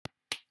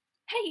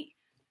Hey,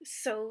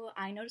 so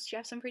I noticed you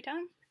have some free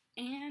time,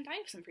 and I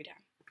have some free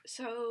time.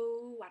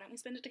 So why don't we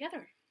spend it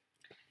together?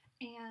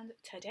 And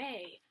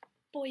today,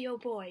 boy oh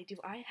boy, do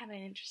I have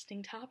an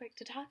interesting topic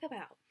to talk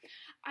about.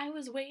 I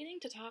was waiting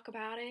to talk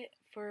about it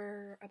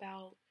for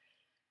about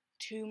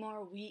 2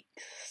 more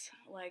weeks,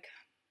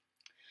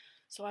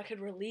 so I could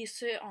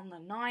release it on the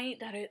night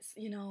that it's,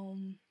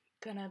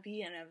 gonna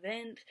be an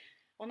event.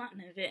 Well, not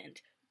an event,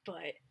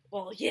 but,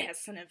 well,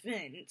 yes, an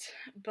event,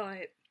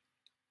 but,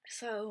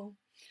 so,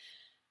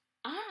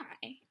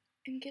 I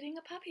am getting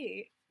a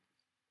puppy.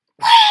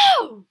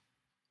 Woo!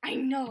 I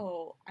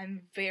know.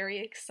 I'm very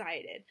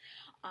excited.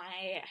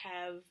 I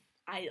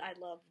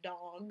love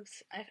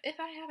dogs. If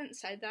I haven't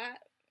said that,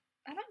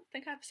 I don't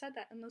think I've said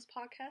that in this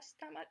podcast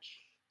that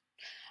much.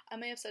 I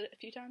may have said it a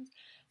few times,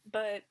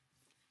 but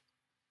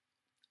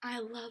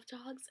I love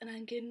dogs, and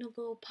I'm getting a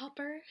little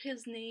pupper.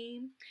 His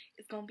name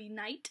is gonna be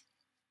Knight,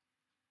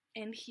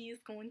 and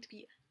he's going to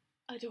be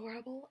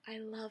adorable. I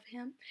love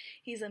him.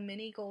 He's a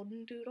mini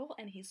golden doodle,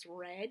 and he's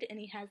red, and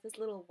he has this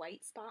little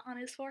white spot on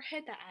his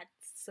forehead that adds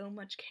so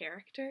much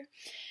character.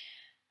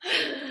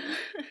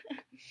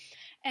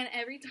 And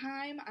every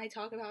time I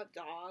talk about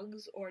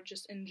dogs, or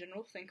just in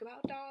general think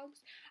about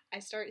dogs, I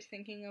start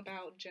thinking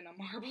about Jenna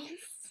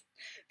Marbles,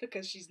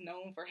 because she's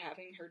known for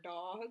having her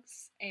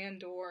dogs,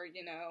 and or,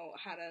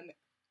 how to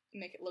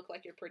make it look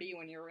like you're pretty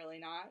when you're really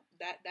not.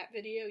 That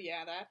video,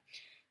 yeah, that.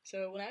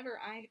 So whenever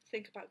I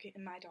think about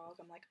getting my dog,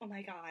 I'm like, oh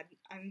my god,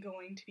 I'm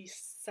going to be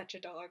such a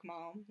dog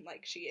mom,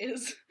 like she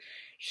is.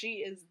 She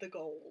is the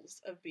goals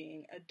of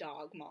being a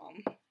dog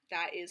mom.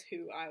 That is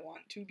who I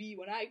want to be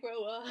when I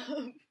grow up.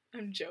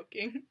 I'm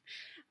joking.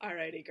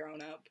 Already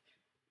grown up.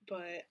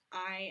 But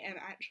I am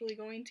actually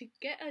going to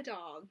get a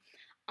dog.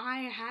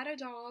 I had a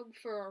dog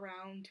for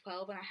around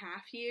 12 and a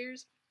half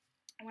years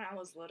when I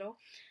was little.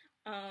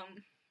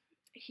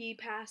 He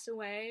passed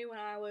away when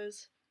I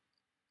was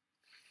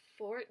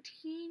 14,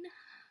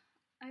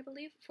 I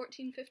believe.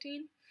 14,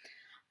 15?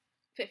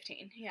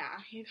 15, yeah.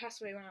 He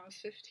passed away when I was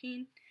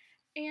 15.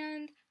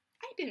 And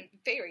I've been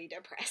very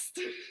depressed.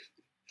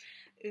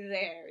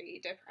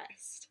 Very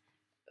depressed.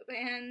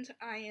 And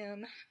I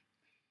am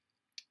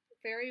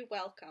very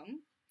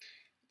welcome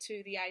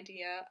to the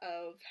idea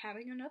of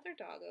having another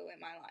doggo in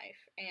my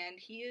life. And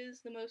he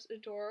is the most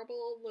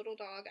adorable little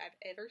dog I've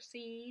ever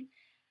seen.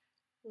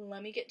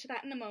 Let me get to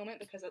that in a moment,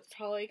 because it's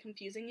probably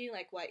confusing you,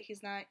 like, what,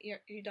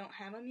 you don't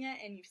have him yet,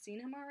 and you've seen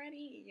him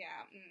already?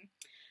 Yeah.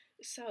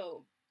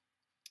 So,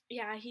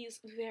 yeah, he's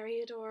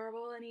very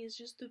adorable, and he's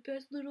just the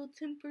best little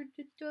tempered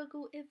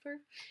doggo ever.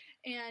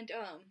 And,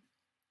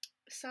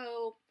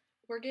 so,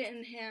 we're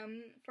getting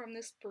him from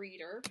this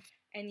breeder,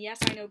 and yes,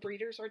 I know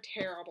breeders are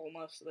terrible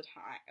most of the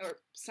time, or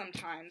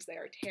sometimes they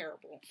are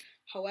terrible.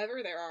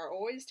 However, there are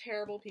always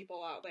terrible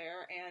people out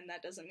there, and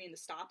that doesn't mean to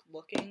stop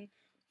looking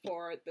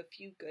for the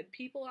few good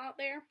people out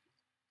there,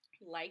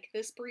 like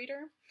this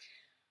breeder.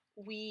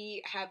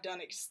 We have done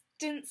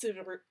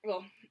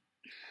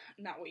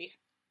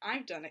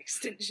I've done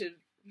extensive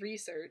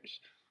research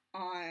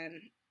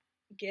on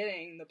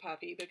getting the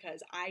puppy,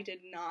 because I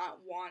did not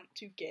want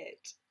to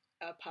get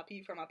a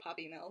puppy from a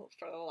puppy mill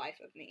for the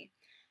life of me.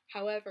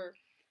 However,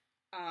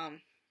 the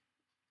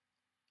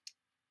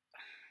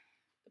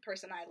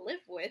person I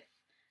live with,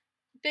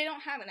 they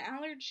don't have an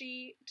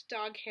allergy to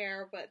dog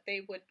hair, but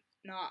they would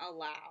not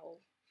allow,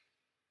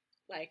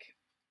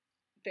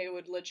 they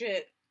would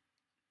legit,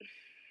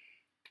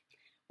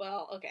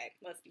 well, okay,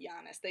 let's be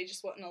honest, they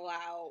just wouldn't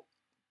allow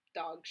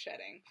dog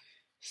shedding,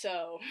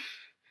 so,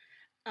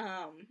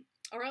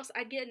 or else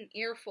I'd get an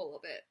earful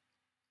of it,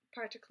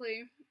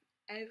 practically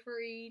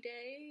every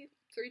day,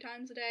 3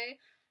 times a day,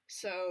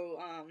 so,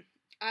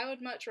 I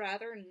would much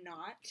rather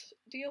not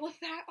deal with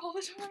that all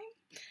the time.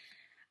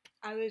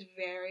 I would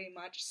very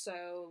much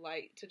so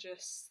like to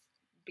just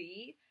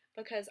be,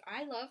 because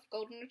I love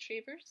golden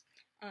retrievers,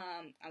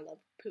 I love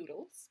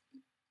poodles,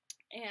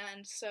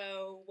 and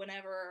so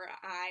whenever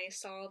I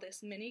saw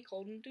this mini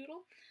golden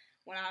doodle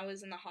when I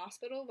was in the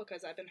hospital,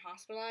 because I've been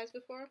hospitalized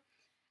before,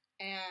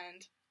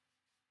 and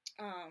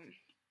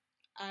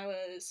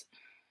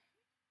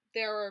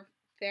there were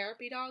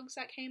therapy dogs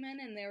that came in,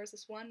 and there was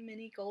this one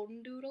mini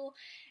golden doodle,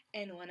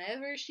 and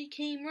whenever she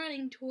came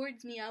running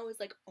towards me, I was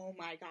like, oh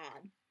my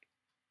god.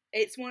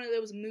 It's one of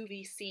those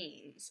movie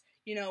scenes,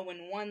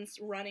 when one's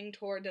running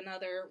toward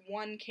another,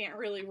 one can't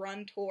really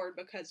run toward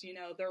because,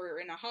 they're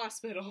in a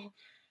hospital,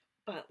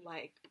 but,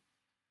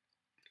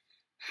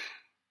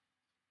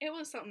 it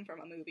was something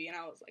from a movie, and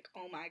I was like,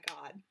 oh my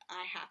god,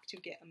 I have to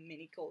get a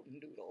mini golden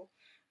doodle,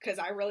 because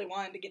I really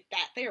wanted to get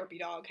that therapy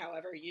dog.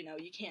 However, you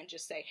can't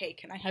just say, hey,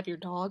 can I have your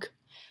dog?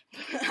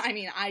 I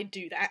mean, I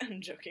do that,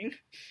 I'm joking,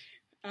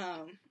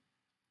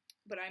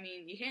 but I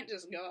mean, you can't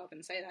just go up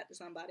and say that to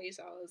somebody,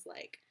 so I was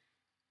like,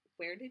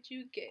 where did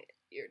you get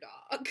your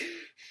dog?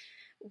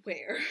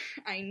 Where?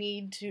 I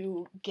need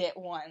to get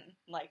one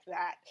like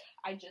that.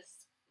 It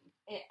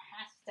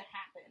has to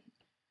happen.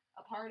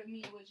 A part of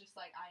me was just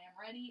like, I am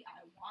ready,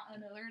 I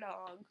want another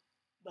dog,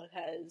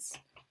 because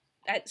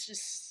that's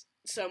just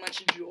so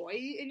much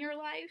joy in your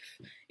life,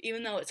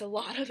 even though it's a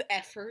lot of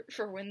effort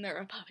for when they're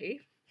a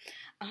puppy.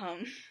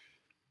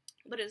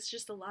 But it's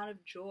just a lot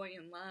of joy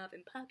and love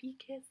and puppy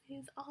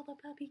kisses, all the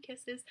puppy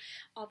kisses,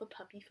 all the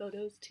puppy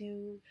photos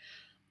too.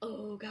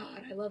 Oh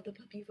god, I love the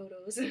puppy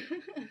photos.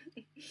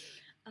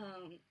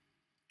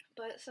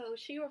 But so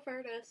she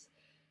referred us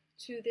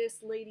to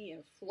this lady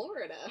in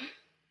Florida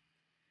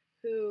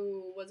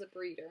who was a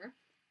breeder,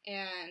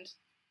 and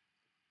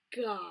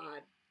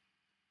god,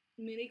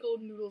 mini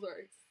golden noodles are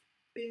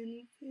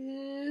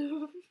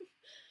expensive.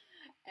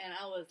 And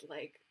I was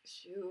like,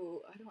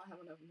 shoot, I don't have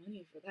enough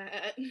money for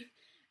that.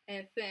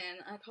 And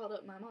then I called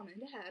up my mom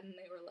and dad, and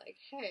they were like,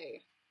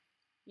 hey,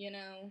 you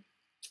know,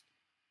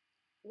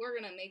 we're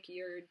gonna make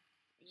your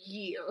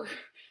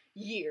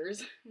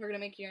years, we're gonna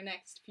make your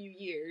next few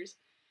years,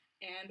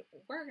 and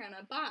we're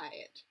gonna buy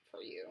it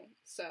for you.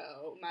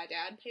 So my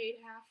dad paid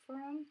half for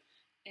him,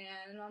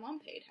 and my mom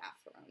paid half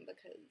for him,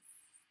 because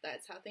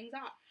that's how things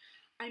are.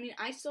 I mean,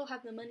 I still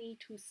have the money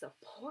to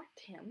support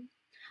him.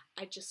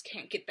 I just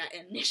can't get that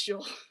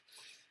initial,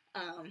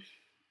 a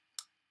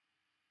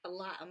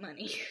lot of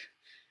money.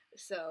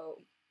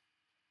 So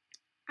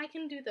I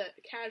can do the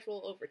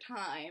casual over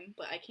time,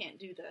 but I can't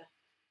do the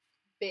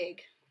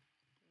big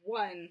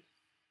one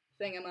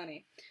thing of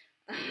money.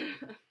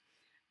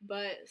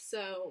 But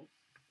so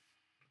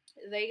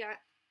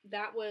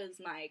that was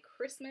my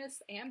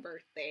Christmas and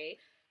birthday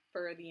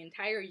for the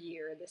entire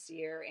year this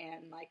year,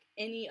 and like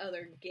any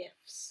other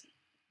gifts,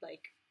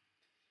 like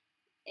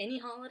any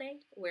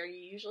holiday where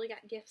you usually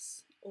got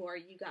gifts or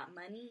you got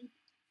money,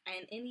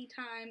 and any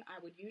time I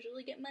would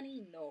usually get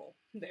money, no,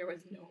 there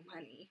was no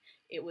money.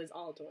 It was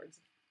all towards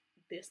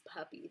this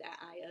puppy that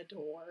I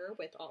adore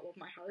with all of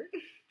my heart,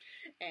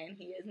 and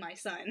he is my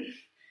son.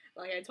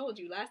 Like I told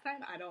you last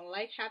time, I don't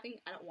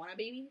want a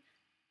baby.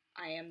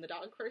 I am the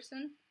dog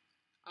person.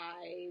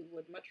 I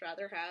would much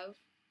rather have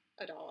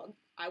a dog.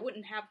 I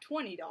wouldn't have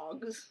 20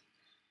 dogs,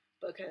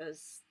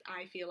 because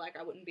I feel like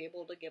I wouldn't be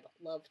able to give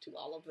love to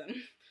all of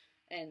them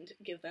and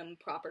give them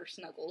proper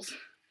snuggles.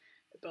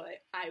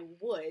 But I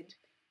would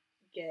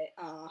get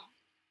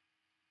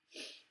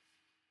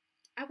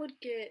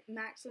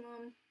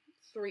maximum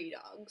 3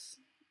 dogs.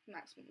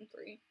 Maximum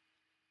 3.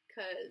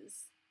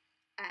 Because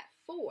at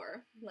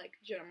 4, like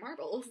Jenna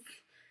Marbles,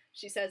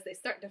 she says they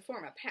start to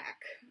form a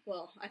pack.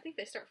 Well, I think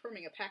they start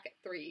forming a pack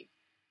at 3.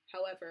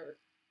 However,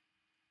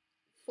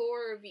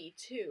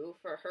 4v2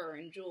 for her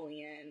and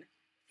Julian,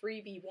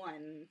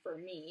 3v1 for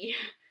me.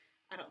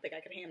 I don't think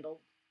I could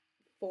handle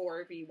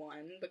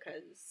 4v1,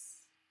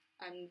 because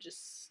I'm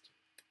just...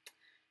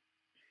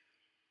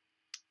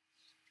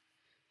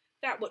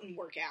 that wouldn't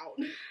work out.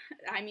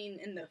 I mean,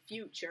 in the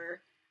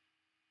future,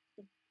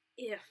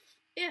 if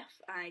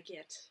I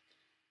get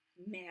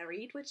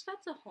married, which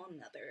that's a whole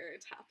nother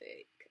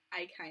topic,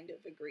 I kind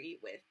of agree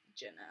with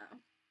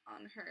Jenna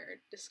on her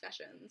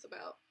discussions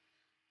about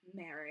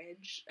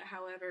marriage.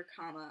 However,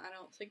 I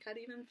don't think I'd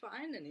even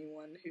find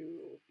anyone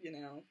who,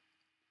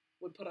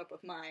 would put up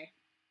with my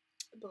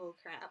bull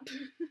crap.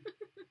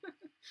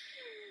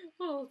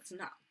 Well, it's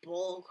not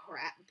bull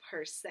crap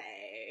per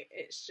se,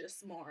 it's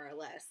just more or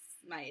less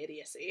my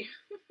idiocy.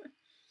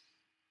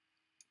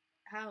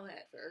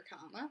 However,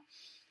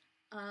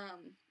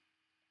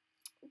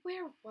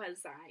 where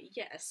was I?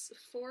 Yes,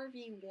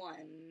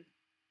 4v1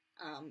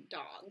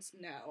 dogs.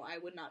 No, I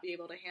would not be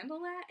able to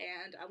handle that,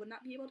 and I would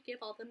not be able to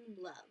give all them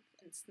love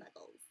and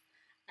snuggles.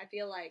 I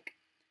feel like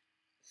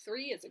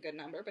 3 is a good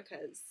number,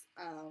 because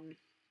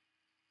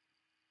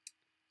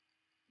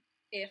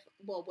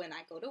when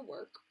I go to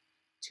work,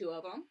 2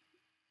 of them,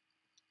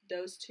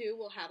 those 2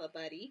 will have a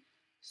buddy.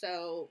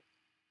 So,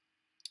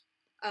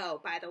 oh,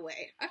 by the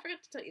way, I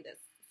forgot to tell you this.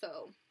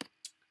 So,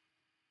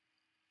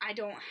 I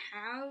don't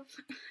have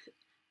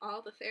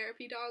all the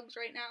therapy dogs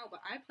right now,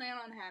 but I plan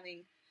on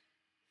having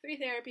 3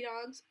 therapy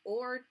dogs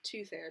or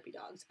 2 therapy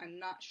dogs. I'm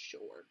not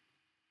sure.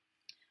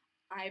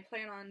 I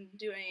plan on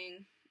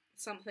doing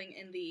something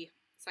in the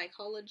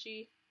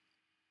psychology,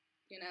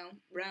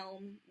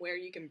 realm where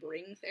you can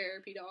bring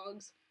therapy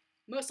dogs.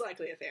 Most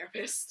likely a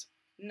therapist.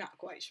 Not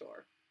quite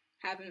sure.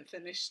 Haven't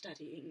finished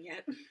studying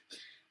yet.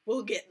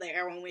 We'll get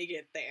there when we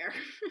get there.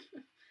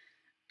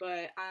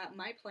 But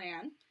my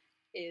plan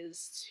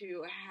is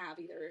to have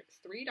either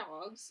 3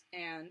 dogs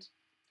and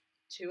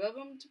 2 of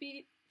them to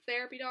be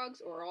therapy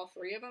dogs, or all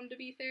 3 of them to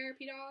be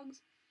therapy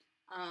dogs.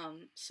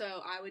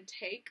 So I would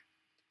take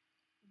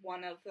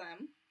one of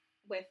them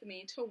with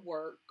me to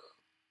work,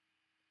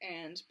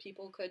 and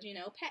people could,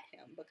 pet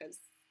him, because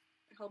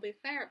he'll be a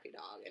therapy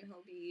dog, and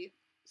he'll be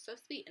so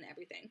sweet and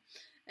everything,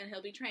 and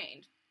he'll be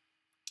trained.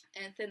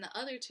 And then the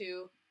other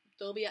 2,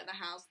 they'll be at the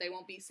house. They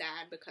won't be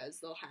sad because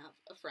they'll have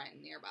a friend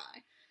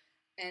nearby.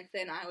 And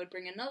then I would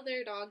bring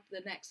another dog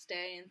the next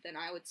day, and then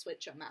I would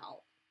switch them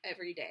out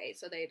every day,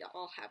 so they'd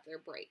all have their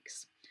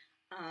breaks.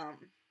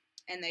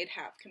 And they'd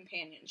have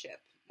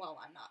companionship while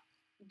I'm not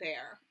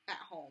there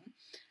at home.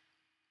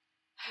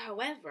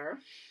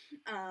 However,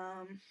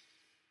 I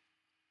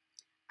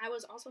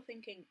was also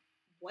thinking,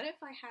 what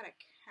if I had a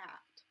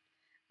cat?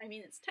 I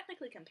mean, it's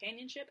technically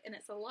companionship, and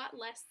it's a lot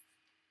less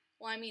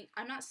Well, I mean,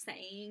 I'm not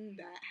saying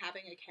that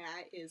having a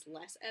cat is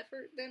less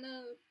effort than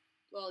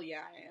well,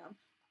 yeah, I am.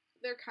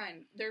 They're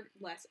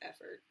less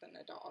effort than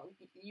a dog.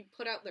 You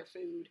put out their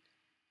food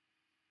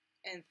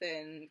and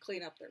then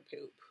clean up their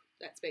poop.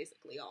 That's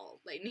basically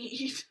all they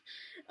need.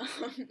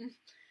 um,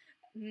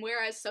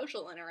 Whereas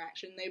social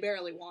interaction, they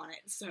barely want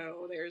it,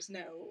 so there's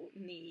no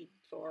need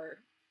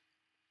for...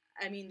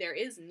 I mean, there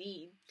is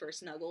need for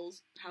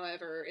snuggles,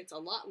 however, it's a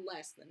lot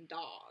less than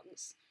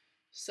dogs.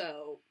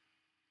 So,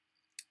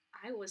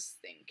 I was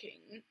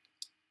thinking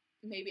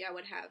maybe I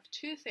would have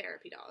 2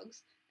 therapy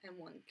dogs and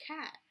 1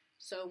 cat.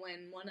 So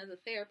when one of the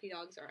therapy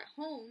dogs are at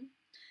home,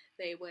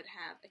 they would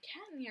have a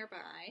cat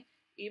nearby.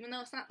 Even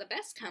though it's not the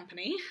best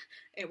company,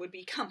 it would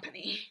be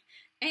company.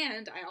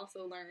 And I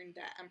also learned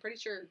that I'm pretty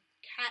sure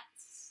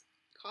cats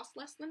cost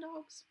less than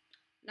dogs.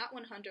 Not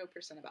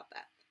 100% about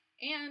that.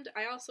 And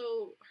I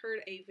also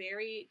heard a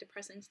very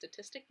depressing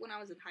statistic when I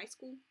was in high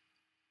school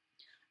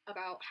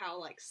about how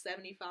like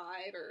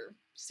 75 or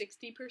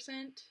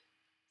 60%,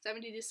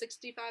 70 to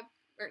 65,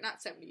 or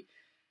not 70,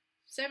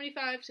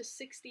 75 to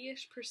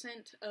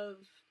 60-ish%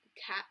 of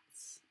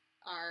cats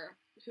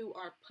who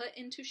are put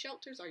into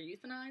shelters are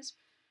euthanized.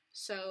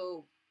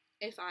 So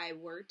if I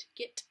were to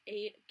get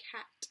a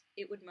cat,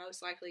 it would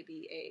most likely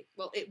be it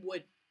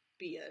would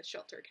be a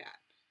shelter cat,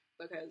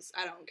 because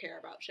I don't care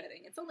about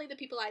shedding. It's only the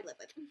people I live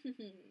with,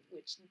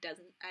 which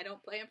I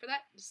don't plan for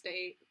that to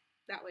stay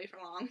that way for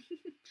long.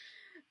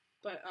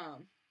 But,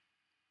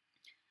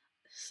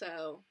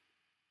 so,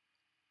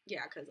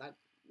 yeah, because I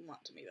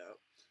want to move out.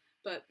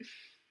 But,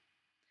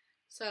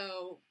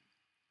 so,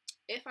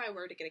 if I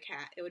were to get a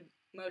cat, it would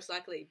most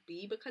likely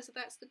be because of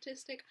that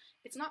statistic.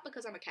 It's not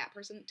because I'm a cat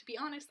person. To be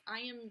honest, I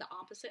am the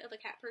opposite of a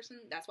cat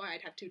person. That's why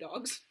I'd have 2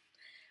 dogs.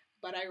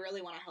 But I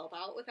really want to help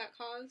out with that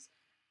cause.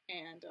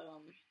 And,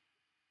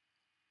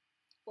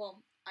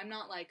 well, I'm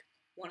not like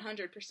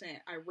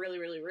 100%, I really,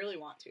 really, really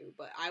want to,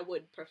 but I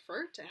would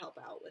prefer to help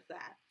out with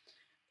that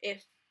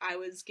if I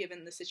was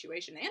given the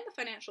situation and the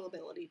financial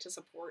ability to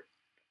support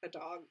a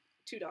dog,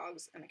 2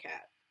 dogs, and a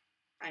cat.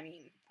 I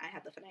mean, I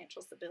have the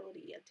financial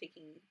stability of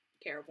taking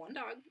care of 1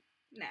 dog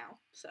now,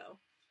 so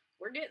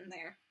we're getting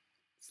there,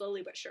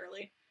 slowly but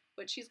surely.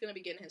 But she's going to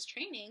be getting his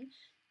training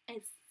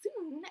as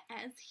soon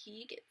as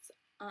he gets,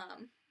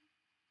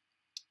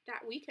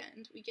 that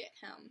weekend, we get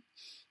him.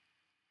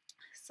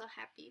 So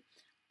happy.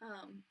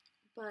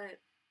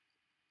 But,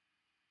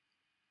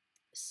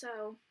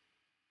 so,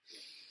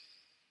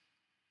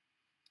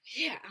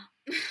 yeah,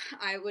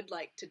 I would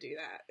like to do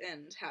that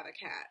and have a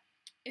cat.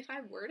 If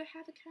I were to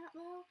have a cat,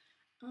 though,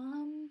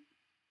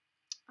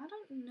 I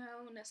don't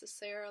know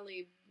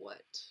necessarily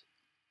what...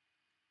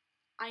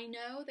 I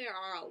know there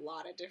are a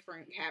lot of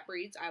different cat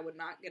breeds. I would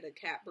not get a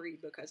cat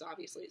breed because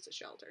obviously it's a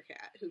shelter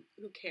cat.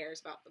 Who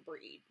cares about the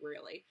breed,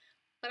 really?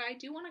 But I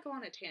do want to go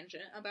on a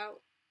tangent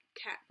about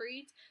cat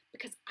breeds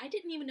because I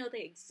didn't even know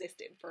they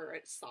existed for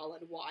a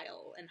solid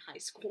while in high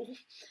school.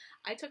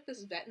 I took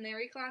this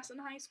veterinary class in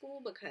high school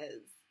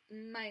because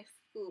my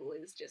school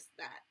is just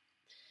that.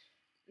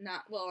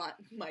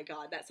 My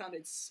God, that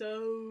sounded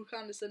so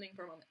condescending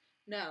for a moment.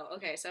 No,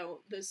 okay,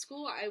 so the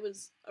school I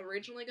was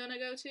originally going to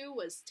go to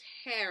was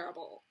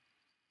terrible.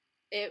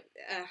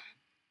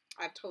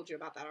 I've told you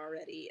about that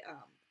already.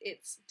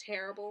 It's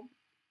terrible.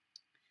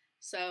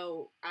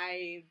 So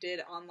I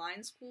did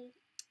online school,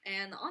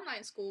 and the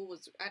online school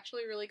was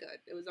actually really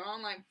good. It was an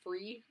online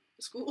free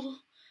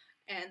school,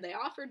 and they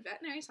offered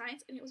veterinary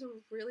science, and it was a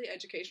really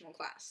educational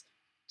class,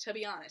 to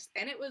be honest.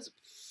 And it was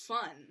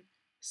fun,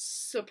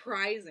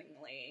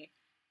 surprisingly.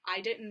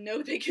 I didn't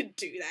know they could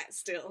do that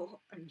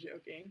still. I'm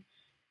joking.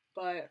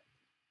 But,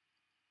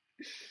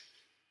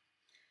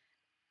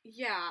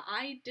 yeah,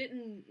 I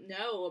didn't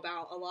know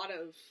about a lot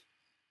of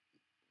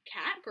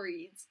cat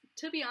breeds.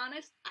 To be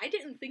honest, I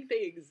didn't think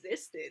they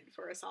existed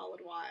for a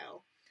solid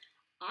while.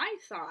 I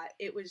thought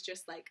it was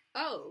just like,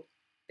 oh,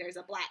 there's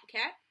a black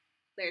cat,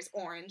 there's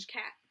orange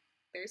cat,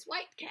 there's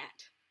white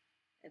cat,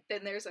 and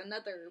then there's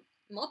another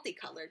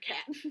multicolored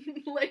cat.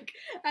 Like,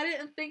 I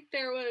didn't think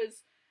there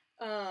was,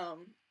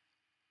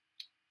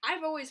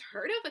 I've always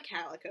heard of a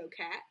calico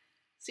cat.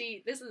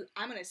 See,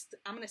 I'm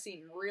gonna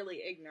seem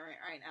really ignorant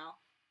right now.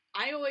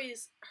 I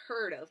always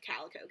heard of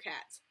calico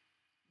cats,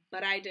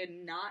 but I did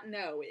not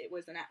know it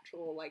was an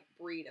actual, like,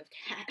 breed of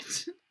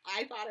cat.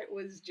 I thought it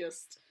was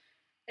just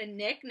a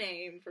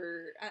nickname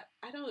for,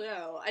 I don't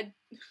know,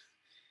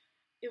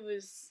 it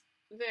was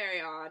very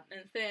odd.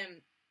 And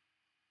then,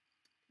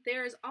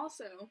 there's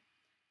also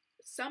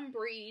some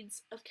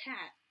breeds of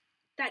cat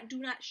that do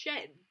not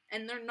shed,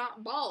 and they're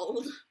not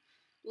bald,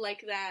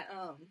 like that,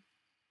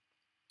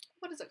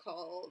 what is it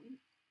called?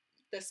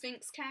 The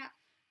Sphinx cat?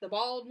 The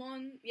bald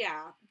one?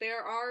 Yeah,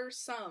 there are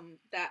some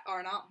that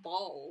are not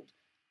bald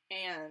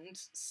and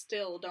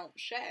still don't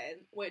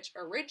shed, which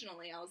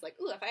originally I was like,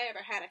 ooh, if I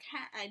ever had a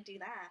cat, I'd do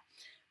that.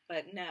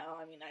 But no,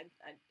 I mean,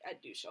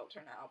 I'd do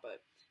shelter now,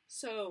 but,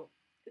 so,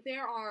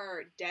 there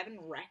are Devon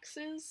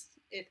Rexes,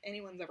 if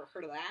anyone's ever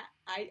heard of that.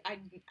 I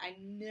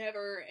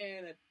never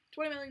in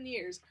 20 million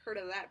years heard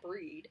of that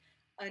breed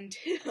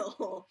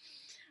until,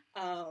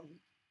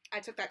 I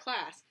took that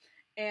class,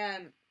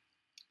 and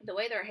the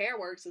way their hair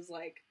works is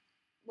like,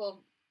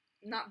 well,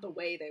 not the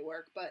way they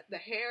work, but the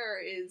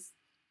hair is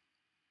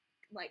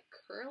like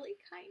curly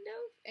kind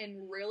of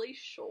and really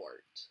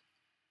short.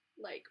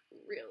 Like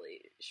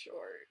really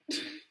short.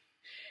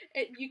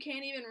 You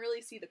can't even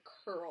really see the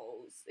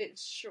curls.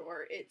 It's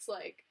short. It's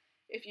like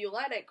if you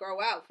let it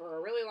grow out for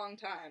a really long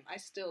time, I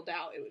still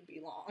doubt it would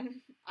be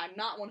long. I'm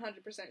not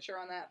 100% sure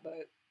on that,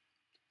 but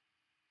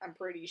I'm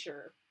pretty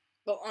sure.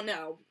 Well,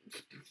 no.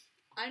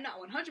 I'm not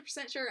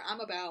 100% sure. I'm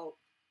about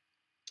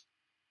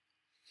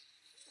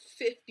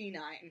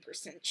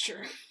 59%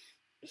 sure.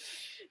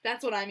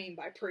 That's what I mean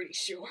by pretty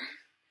sure.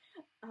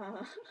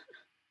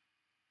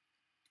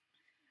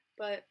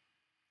 But,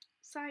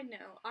 side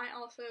note, I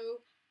also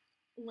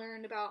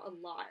learned about a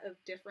lot of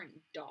different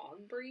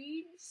dog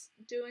breeds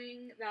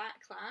doing that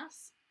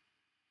class.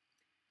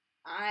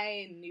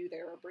 I knew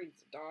there were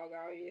breeds of dog,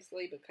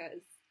 obviously,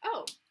 because,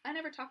 I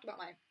never talked about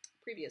my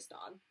previous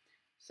dog.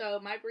 So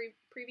my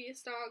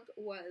previous dog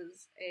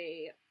was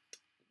a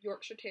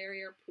Yorkshire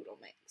Terrier Poodle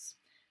mix.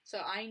 So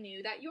I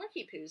knew that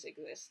Yorkie Poos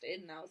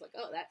existed, and I was like,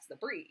 oh, that's the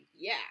breed.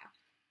 Yeah.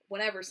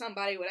 Whenever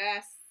somebody would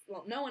ask,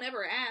 well, no one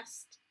ever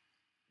asked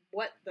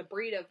what the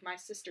breed of my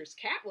sister's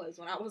cat was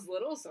when I was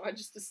little, so I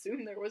just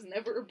assumed there was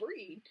never a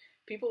breed.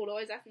 People would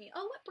always ask me,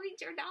 oh, what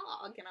breed's your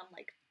dog? And I'm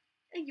like,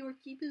 a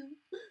Yorkie Poo.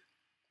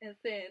 And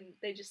then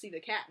they just see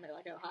the cat, and they're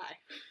like, oh, hi.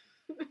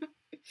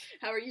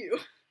 How are you?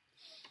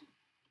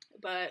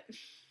 But,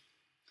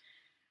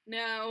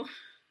 no,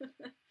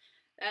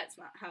 that's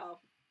not how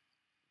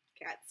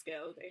cats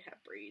go. They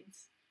have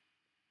breeds.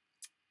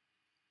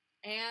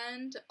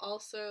 And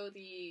also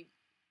the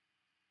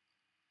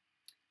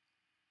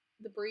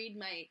breed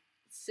my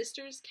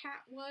sister's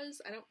cat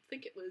was, I don't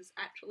think it was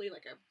actually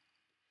like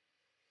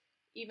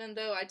even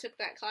though I took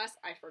that class,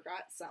 I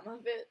forgot some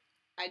of it.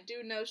 I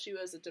do know she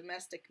was a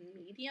domestic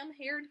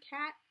medium-haired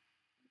cat.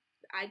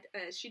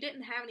 She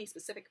didn't have any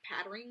specific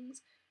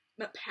patterns.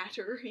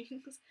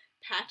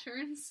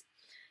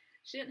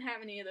 She didn't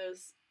have any of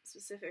those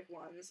specific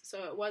ones,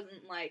 so it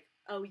wasn't like,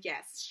 oh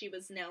yes, she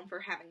was known for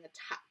having a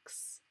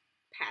tux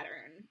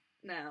pattern.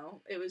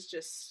 No, it was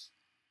just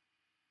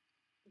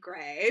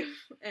gray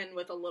and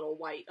with a little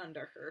white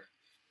under her.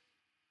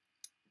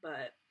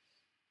 But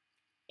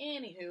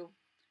anywho,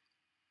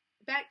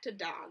 back to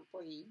dog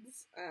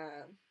breeds.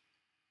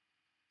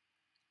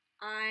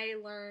 I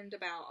learned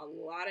about a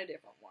lot of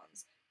different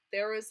ones.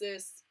 There was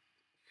this,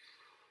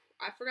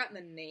 I've forgotten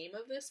the name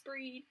of this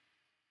breed,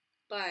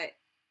 but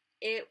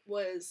it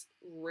was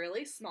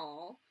really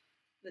small,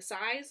 the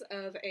size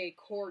of a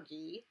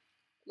corgi,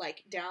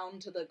 like down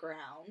to the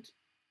ground.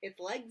 Its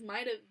legs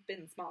might have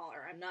been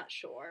smaller, I'm not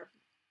sure.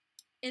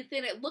 And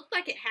then it looked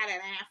like it had an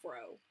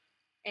afro.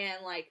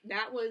 And, like,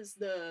 that was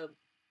the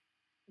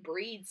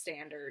breed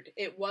standard.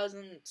 It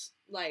wasn't,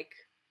 like,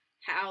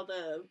 how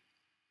the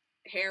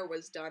hair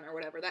was done or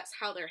whatever. That's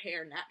how their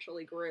hair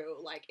naturally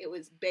grew. Like, it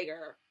was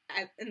bigger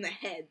in the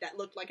head that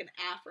looked like an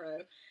afro.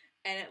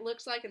 And it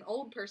looks like an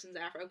old person's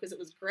afro because it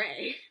was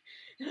gray.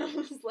 And I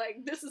was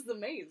like, this is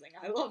amazing.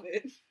 I love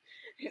it.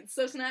 It's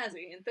so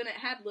snazzy. And then it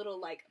had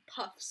little, like,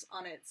 puffs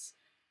on its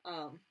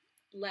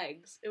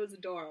legs. It was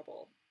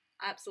adorable.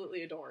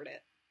 Absolutely adored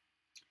it.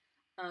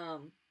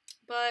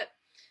 But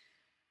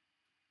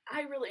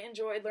I really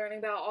enjoyed learning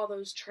about all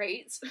those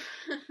traits.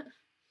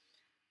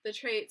 The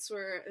traits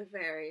were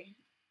very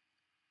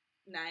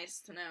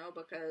nice to know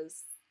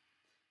because,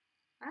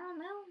 I don't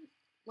know,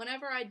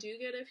 whenever I do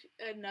get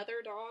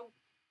another dog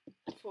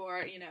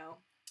for,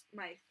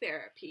 my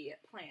therapy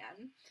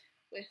plan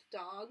with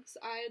dogs,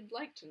 I'd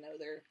like to know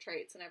their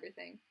traits and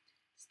everything.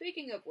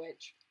 Speaking of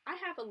which, I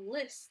have a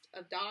list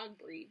of dog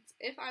breeds,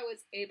 if I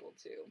was able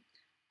to,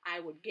 I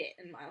would get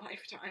in my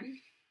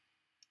lifetime.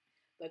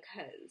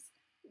 Because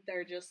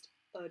they're just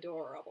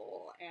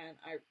adorable, and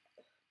I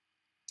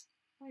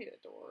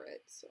adore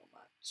it so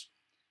much.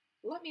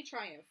 Let me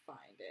try and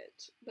find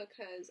it,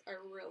 because I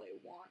really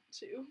want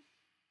to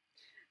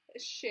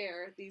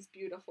share these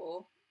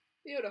beautiful,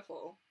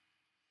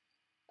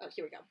 oh,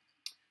 here we go.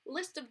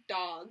 List of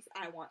dogs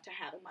I want to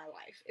have in my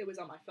life. It was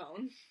on my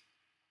phone.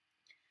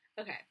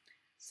 Okay,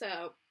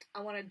 so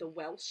I wanted the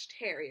Welsh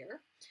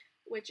Terrier,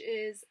 which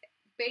is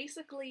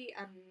basically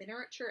a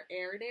miniature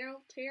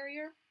Airedale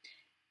Terrier.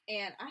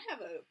 And I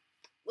have a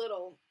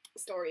little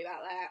story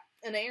about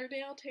that. An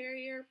Airedale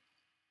Terrier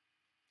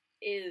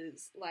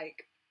is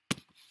like,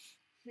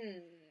 how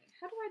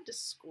do I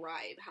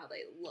describe how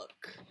they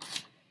look?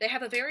 They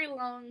have a very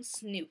long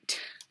snoot.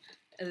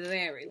 A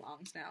very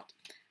long snout.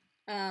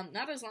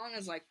 Not as long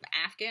as like the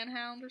Afghan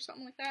Hound or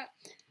something like that,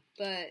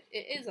 but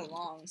it is a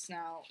long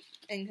snout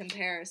in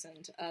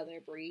comparison to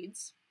other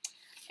breeds.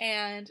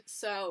 And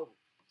so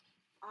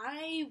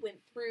I went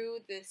through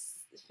this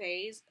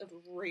phase of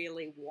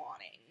really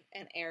wanting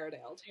an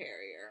Airedale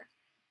Terrier.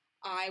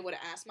 I would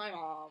ask my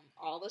mom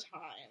all the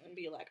time and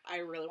be like, I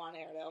really want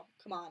an Airedale.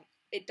 Come on.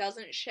 It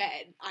doesn't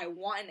shed. I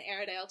want an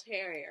Airedale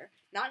Terrier.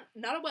 Not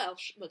a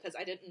Welsh, because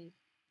I didn't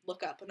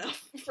look up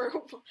enough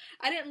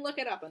I didn't look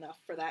it up enough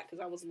for that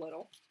because I was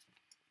little.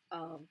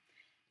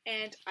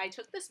 And I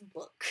took this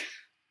book.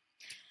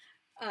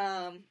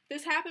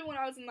 This happened when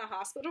I was in the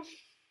hospital.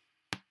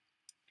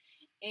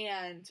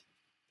 And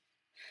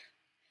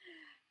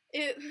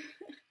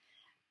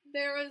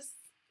there was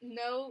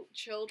no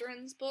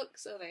children's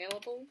books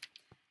available.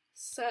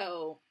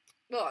 So,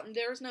 well,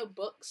 there was no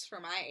books for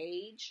my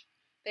age.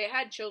 They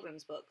had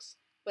children's books,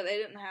 but they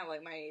didn't have,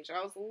 like, my age.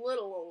 I was a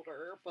little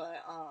older,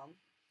 but,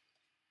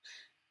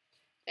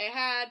 they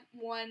had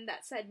one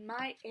that said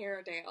My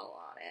Airedale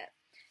on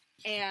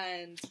it.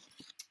 And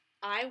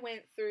I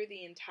went through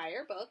the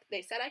entire book.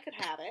 They said I could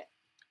have it.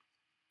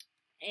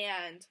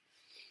 And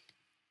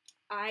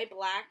I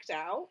blacked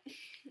out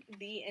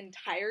the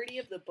entirety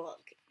of the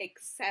book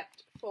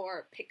except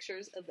for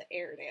pictures of the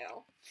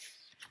Airedale.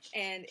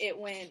 And it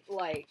went,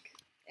 like,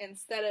 and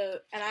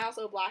I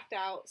also blacked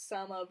out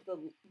some of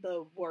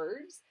the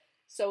words,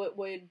 so it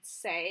would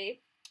say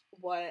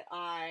what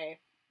I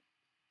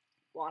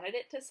wanted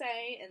it to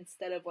say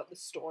instead of what the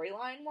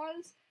storyline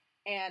was.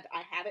 And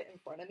I have it in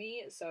front of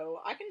me, so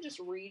I can just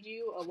read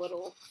you a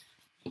little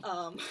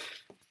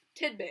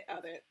tidbit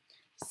of it.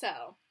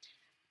 So,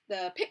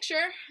 the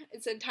picture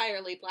is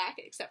entirely black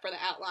except for the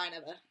outline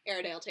of an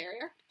Airedale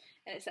Terrier.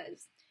 And it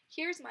says,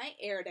 "Here's my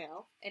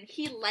Airedale, and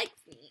he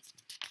likes me."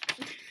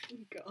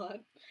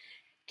 God.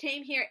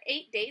 "Came here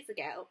 8 days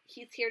ago.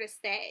 He's here to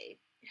stay.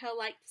 He'll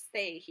like to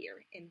stay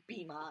here and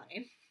be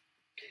mine.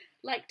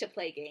 Like to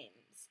play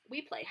games.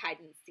 We play hide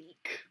and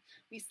seek.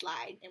 We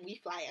slide and we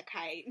fly a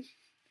kite.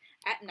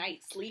 At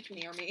night, sleep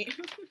near me.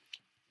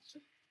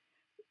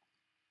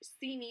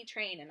 See me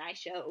train and I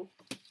show."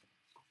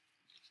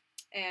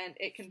 And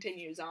it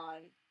continues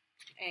on,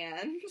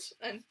 and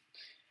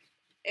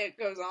it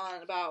goes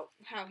on about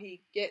how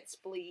he gets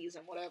fleas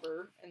and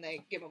whatever, and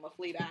they give him a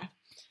flea bath.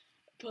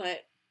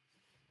 But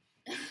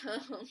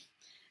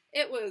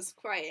it was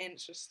quite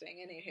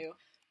interesting, anywho.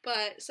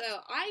 But,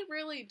 so, I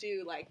really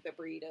do like the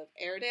breed of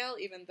Airedale,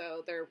 even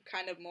though they're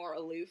kind of more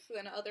aloof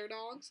than other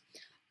dogs.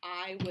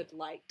 I would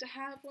like to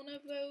have one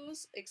of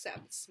those,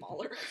 except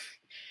smaller,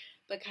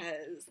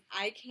 because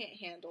I can't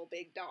handle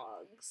big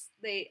dogs.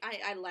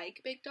 I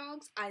like big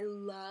dogs. I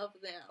love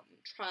them.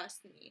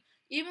 Trust me.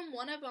 Even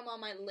one of them on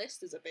my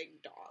list is a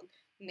big dog,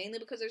 mainly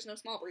because there's no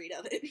small breed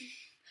of it.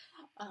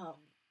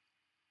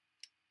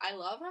 I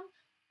love them,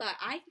 but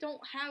I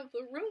don't have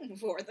the room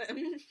for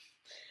them.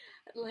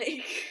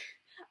 Like,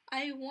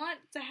 I want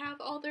to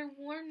have all their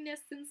warmness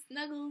and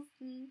snuggles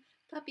and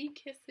puppy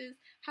kisses.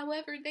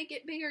 However, they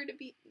get bigger to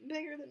be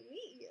bigger than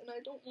me, and I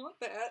don't want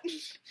that.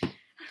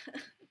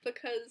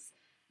 Because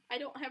I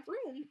don't have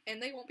room,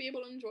 and they won't be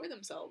able to enjoy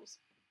themselves.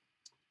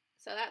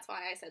 So that's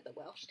why I said the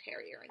Welsh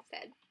Terrier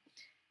instead.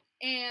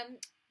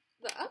 And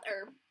the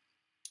other...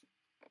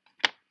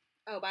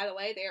 Oh, by the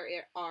way, there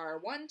are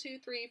 1, 2,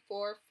 3,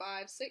 4,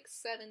 5, 6,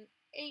 7,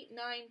 8,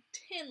 9,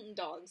 10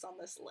 dogs on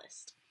this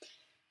list.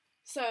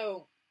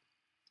 So,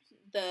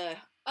 the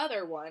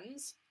other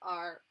ones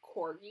are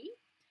Corgi,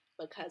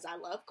 because I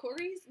love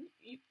Corgis.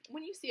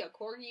 When you see a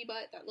Corgi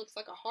butt that looks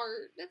like a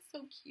heart, that's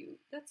so cute.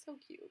 That's so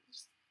cute.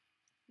 Just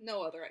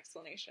no other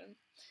explanation.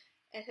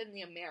 And then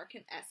the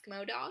American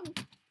Eskimo dog.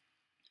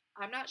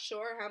 I'm not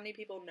sure how many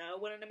people know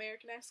what an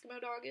American Eskimo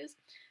dog is,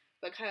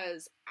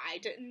 because I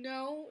didn't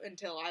know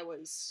until I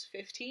was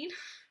 15.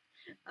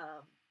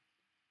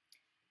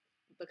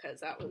 Because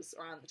that was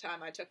around the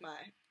time I took my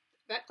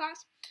vet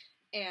class.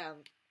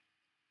 And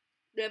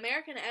the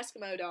American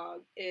Eskimo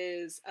dog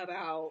is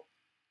about...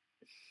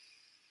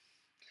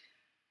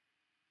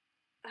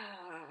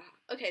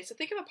 okay, so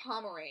think of a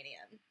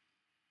Pomeranian.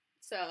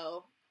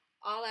 So,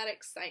 all that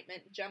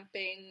excitement,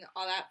 jumping,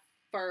 all that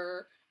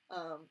fur,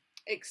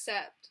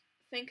 except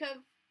think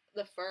of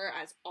the fur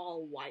as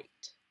all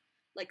white.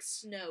 Like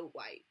snow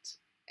white.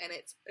 And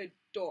it's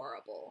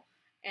adorable.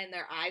 And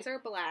their eyes are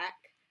black.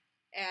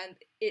 And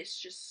it's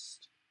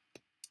just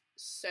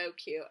so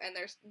cute. And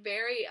they're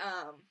very,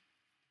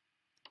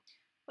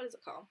 what is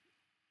it called?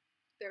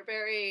 They're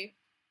very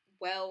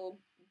well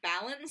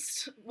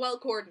balanced, well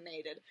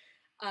coordinated.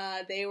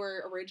 They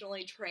were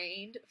originally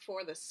trained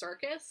for the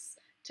circus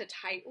to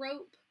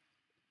tightrope.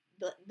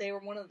 They were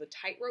one of the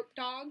tightrope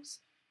dogs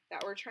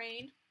that were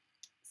trained,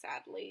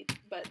 sadly.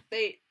 But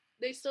they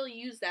still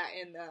use that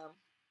in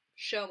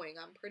showing,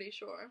 I'm pretty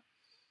sure.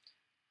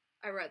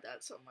 I read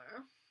that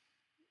somewhere.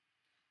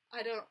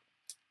 I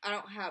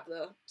don't have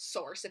the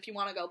source. If you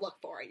want to go look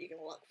for it, you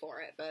can look for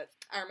it. But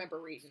I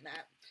remember reading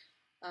that.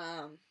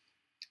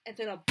 And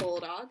then a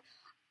bulldog.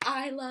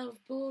 I love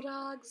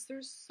bulldogs.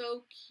 They're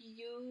so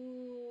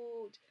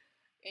cute.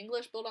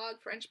 English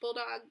bulldog, French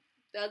bulldog,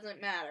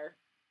 doesn't matter.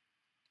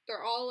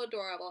 They're all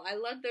adorable. I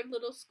love their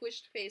little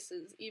squished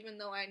faces, even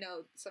though I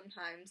know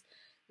sometimes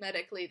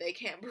medically they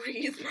can't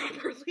breathe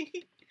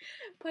properly.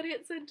 But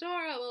it's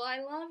adorable. I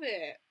love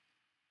it.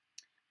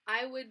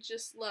 I would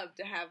just love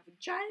to have a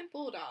giant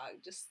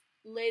bulldog just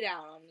lay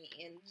down on me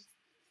and just,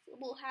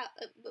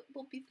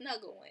 we'll be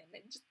snuggling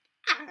and just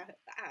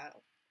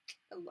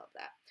I love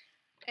that.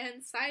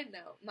 And side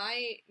note,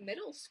 my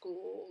middle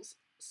school's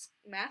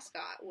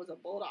mascot was a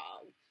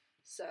bulldog,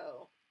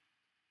 so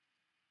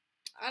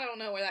I don't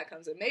know where that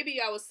comes in. Maybe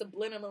I was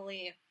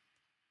subliminally,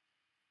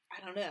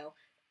 I don't know,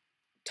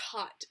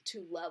 taught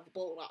to love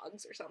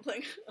bulldogs or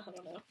something. I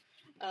don't know.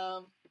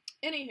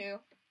 Anywho,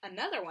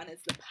 another one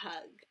is the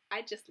pug.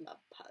 I just love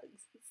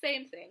pugs.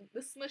 Same thing.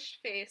 The smush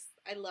face,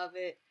 I love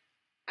it.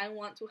 I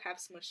want to have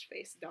smush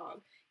face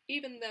dog.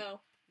 Even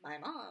though my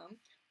mom,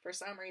 for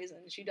some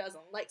reason, she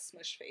doesn't like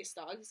smush face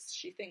dogs.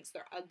 She thinks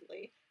they're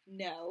ugly.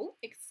 No,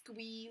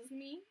 excuse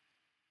me.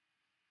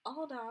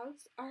 All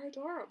dogs are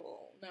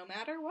adorable, no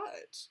matter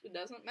what. It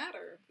doesn't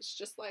matter. It's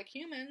just like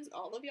humans.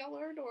 All of y'all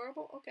are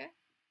adorable, okay?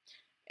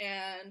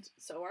 And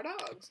so are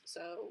dogs.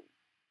 So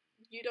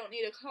you don't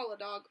need to call a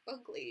dog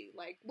ugly.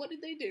 Like, what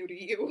did they do to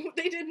you?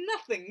 They did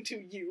nothing to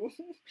you.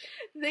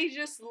 They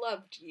just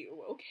loved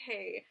you,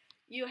 okay?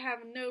 You have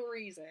no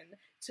reason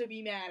to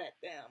be mad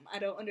at them. I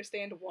don't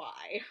understand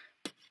why.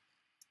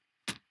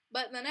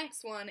 But the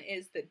next one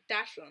is the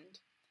Dachshund,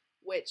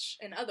 which,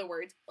 in other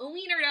words, a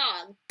wiener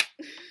dog.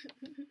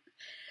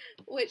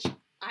 Which,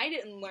 I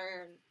didn't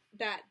learn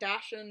that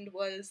Dachshund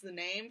was the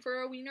name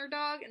for a wiener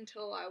dog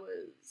until I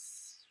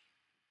was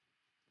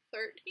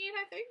 13,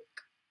 I think.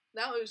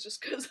 That was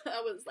just because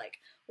I was like,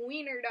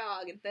 wiener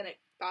dog, and then it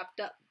popped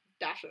up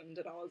Dachshund,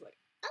 and I was like,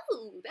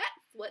 oh,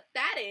 that's what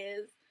that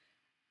is.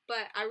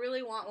 But I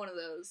really want one of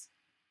those,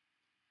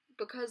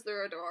 because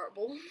they're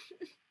adorable.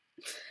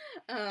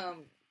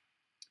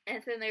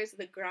 And then there's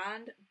the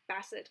Grand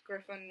Basset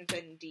Griffon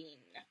Vendine.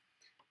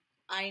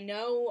 I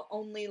know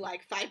only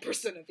like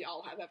 5% of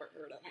y'all have ever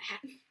heard of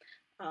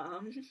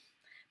that.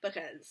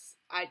 Because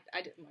I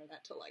didn't learn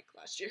that till like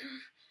last year.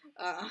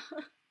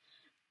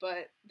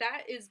 But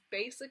that is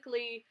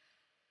basically,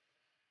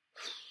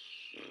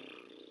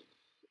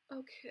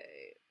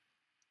 okay,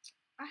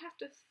 I have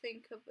to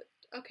think of it.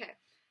 Okay,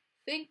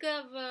 think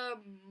of a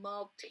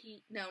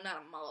Maltese, no,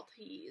 not a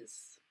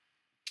Maltese.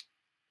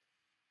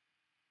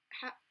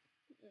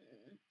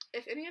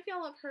 If any of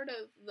y'all have heard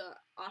of the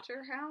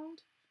Otter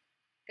Hound,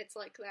 it's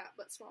like that,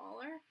 but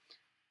smaller.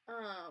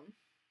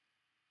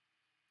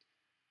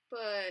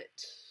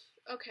 But,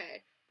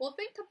 okay, well,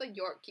 think of the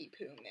Yorkie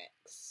Poo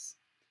mix.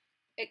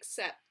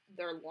 Except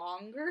they're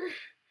longer,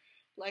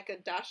 like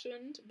a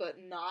Dachshund, but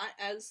not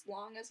as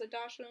long as a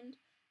Dachshund,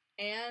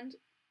 and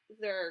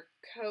their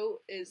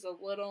coat is a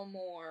little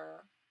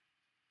more,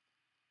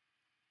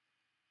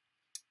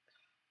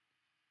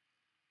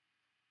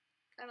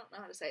 I don't know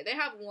how to say, they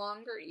have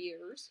longer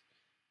ears,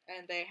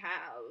 and they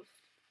have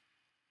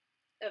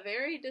a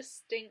very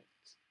distinct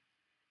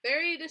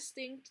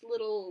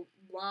little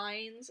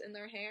lines in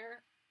their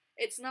hair.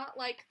 It's not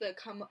like the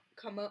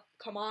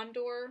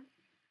Commodore,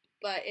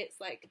 but it's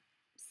like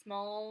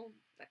small.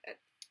 I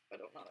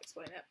don't know how to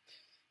explain it.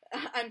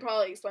 I'm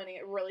probably explaining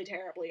it really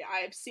terribly.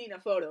 I've seen a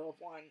photo of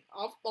one.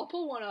 I'll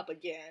pull one up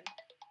again.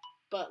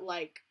 But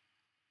like,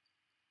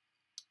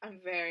 I'm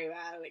very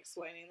bad at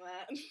explaining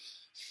that.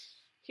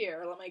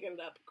 Here, let me get it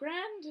up.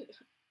 Grand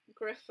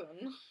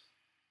Griffon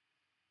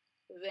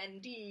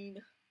Vendine.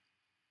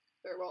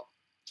 Or well,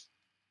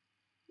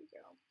 here we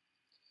go.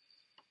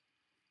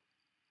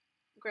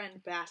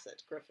 Grand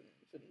Basset Griffon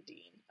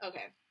Vendine.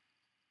 Okay.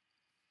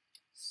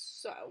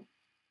 So,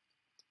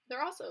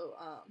 they're also,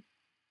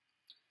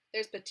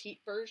 there's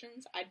petite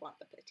versions. I'd want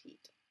the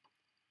petite.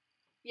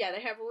 Yeah,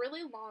 they have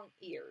really long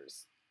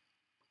ears.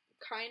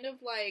 Kind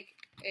of like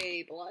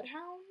a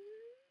bloodhound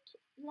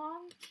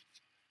long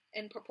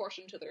in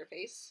proportion to their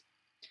face.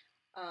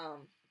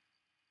 And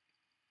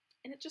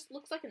it just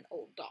looks like an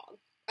old dog.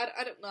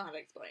 I don't know how to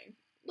explain.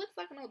 Looks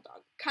like an old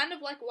dog. Kind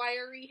of like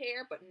wiry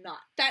hair, but not.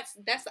 That's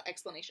the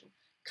explanation.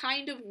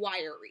 Kind of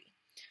wiry.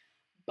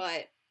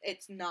 But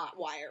it's not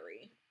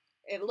wiry.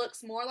 It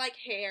looks more like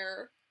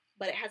hair,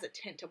 but it has a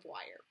tint of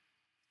wire.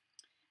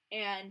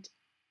 And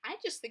I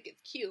just think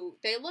it's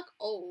cute. They look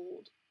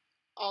old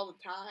all the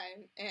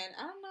time, and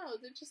I don't know,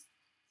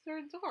 they're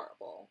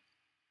adorable.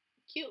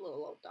 Cute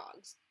little old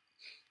dogs.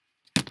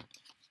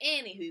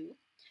 Anywho,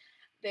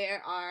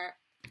 there are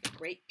the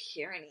Great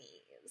Pyrenees.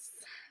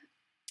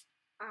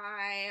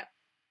 I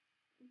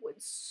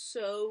would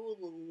so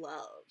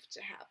love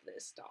to have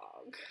this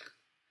dog,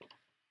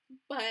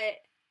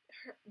 but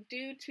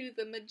due to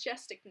the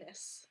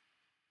majesticness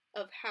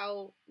of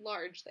how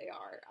large they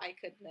are, I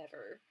could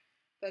never,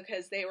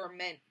 because they were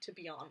meant to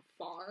be on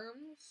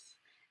farms,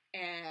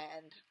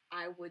 and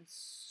I would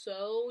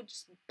so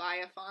just buy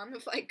a farm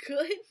if I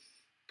could,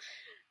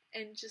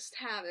 and just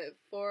have it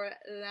for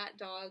that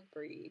dog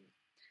breed,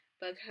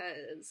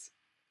 because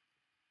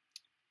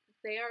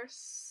they are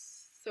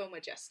so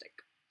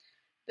majestic.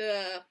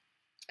 The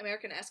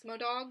American Eskimo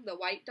dog, the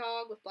white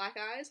dog with black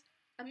eyes,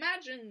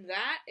 imagine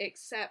that,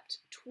 except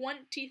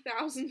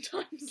 20,000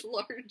 times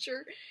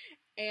larger,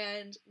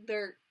 and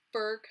their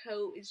fur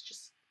coat is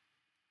just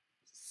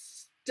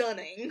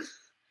stunning.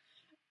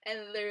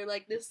 And they're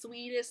like the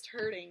sweetest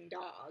herding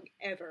dog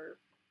ever.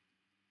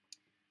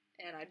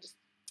 And I just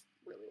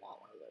really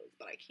want one of those,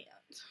 but I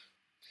can't.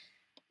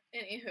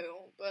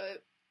 Anywho,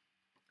 but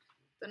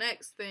the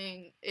next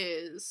thing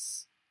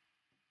is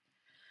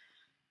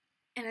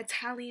an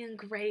Italian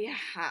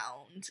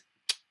Greyhound.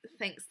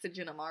 thanks to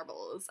Jenna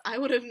Marbles. I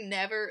would have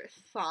never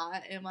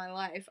thought in my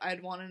life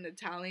I'd want an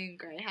Italian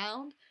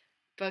Greyhound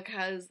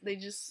because they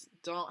just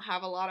don't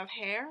have a lot of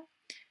hair,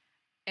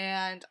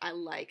 and I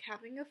like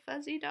having a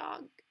fuzzy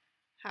dog.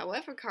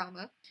 However,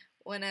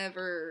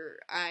 whenever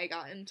I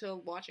got into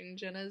watching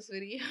Jenna's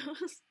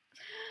videos,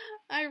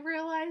 I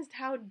realized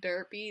how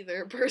derpy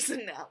their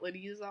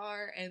personalities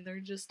are, and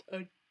they're just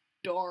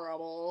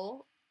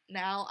adorable.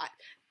 Now,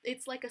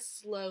 it's like a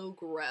slow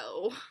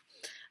grow.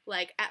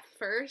 Like, at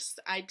first,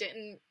 I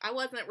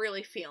wasn't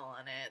really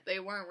feeling it. They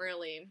weren't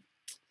really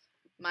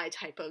my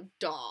type of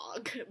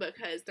dog,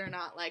 because they're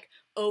not, like,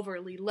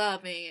 overly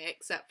loving,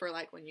 except for,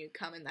 like, when you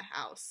come in the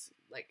house,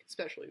 like,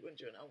 especially when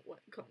Juno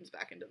comes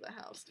back into the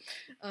house.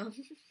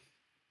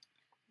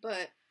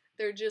 But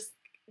they're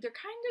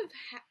kind of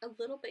a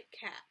little bit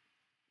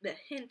the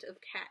hint of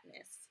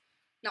catness.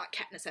 Not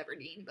Katniss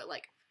Everdeen, but,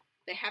 like,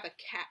 they have a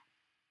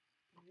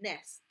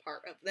catness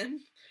part of them.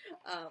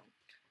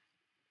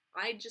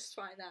 I just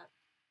find that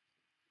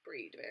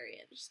breed very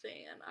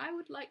interesting, and I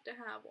would like to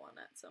have one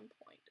at some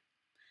point.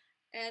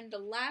 And the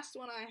last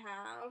one I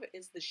have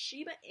is the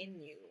Shiba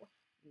Inu,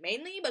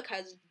 mainly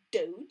because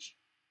Doge.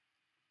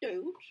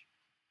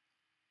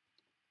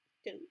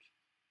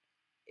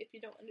 If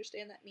you don't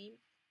understand that meme,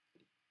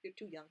 you're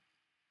too young.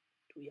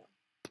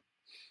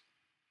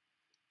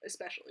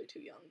 Especially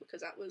too young,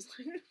 because that was,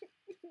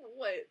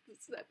 what,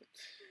 7?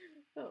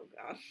 Oh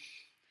god.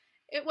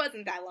 It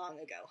wasn't that long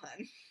ago,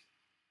 hun.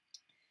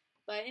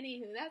 But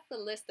anywho, that's the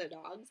list of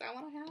dogs I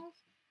want to have,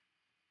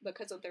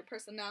 because of their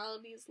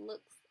personalities,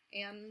 looks,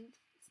 and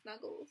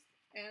snuggles,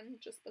 and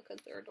just because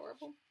they're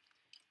adorable.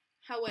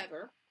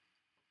 However,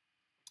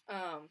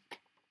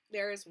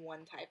 there is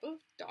one type of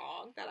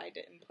dog that I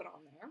didn't put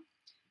on there.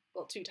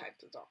 Well, 2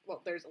 types of dogs.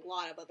 Well, there's a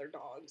lot of other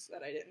dogs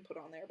that I didn't put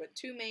on there, but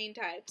 2 main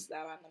types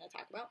that I'm going to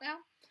talk about now.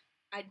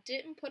 I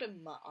didn't put a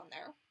mutt on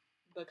there,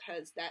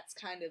 because that's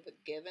kind of a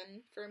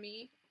given for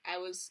me.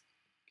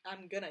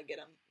 I'm gonna get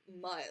a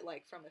mutt,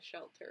 like, from a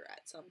shelter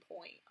at some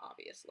point,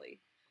 obviously.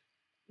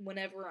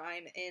 Whenever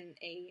I'm in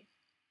a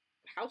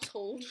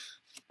household,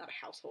 not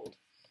a household,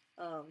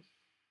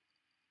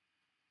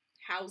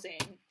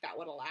 housing that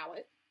would allow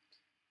it,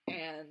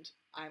 and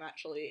I'm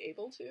actually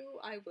able to,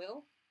 I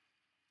will.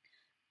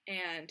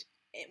 And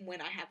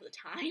when I have the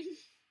time,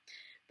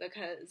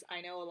 because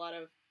I know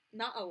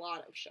not a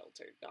lot of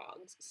sheltered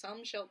dogs.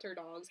 Some shelter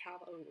dogs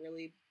have a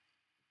really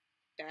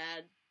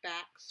bad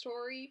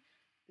backstory.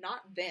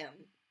 Not them.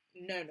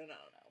 No.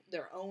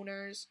 Their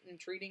owners and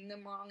treating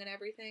them wrong and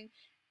everything.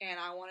 And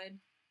I want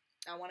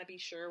to be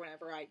sure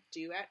whenever I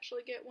do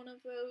actually get one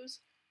of those,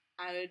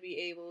 I would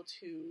be able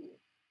to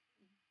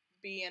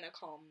be in a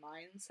calm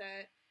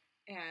mindset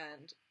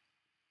and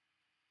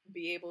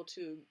be able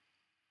to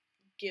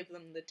give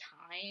them the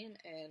time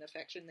and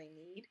affection they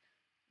need.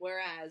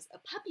 Whereas a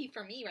puppy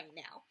for me right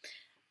now,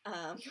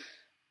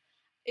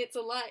 it's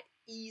a lot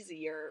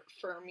easier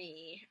for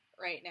me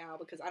right now,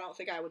 because I don't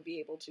think I would be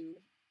able to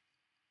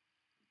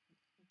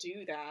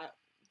do that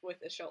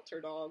with a shelter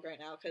dog right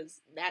now,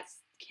 because that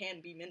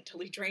can be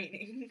mentally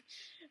draining.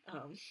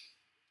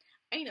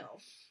 I know,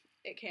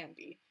 it can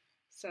be.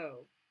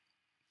 So,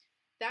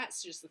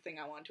 that's just the thing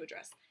I wanted to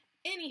address.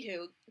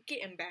 Anywho,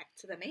 getting back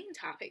to the main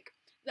topic,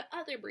 the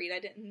other breed I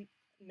didn't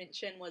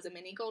mention was a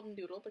mini golden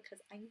doodle,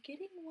 because I'm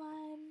getting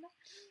one.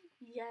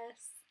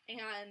 Yes.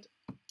 And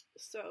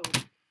so,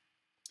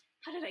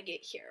 how did I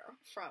get here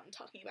from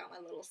talking about my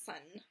little son?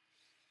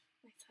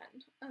 My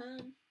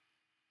son.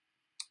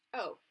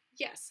 Oh,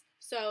 yes.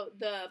 So,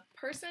 the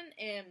person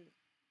in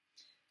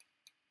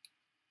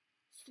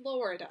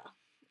Florida,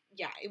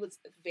 yeah, it was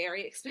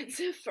very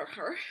expensive for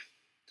her.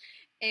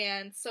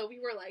 And so we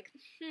were like,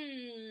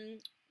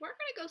 we're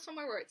gonna go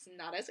somewhere where it's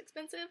not as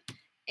expensive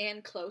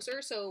and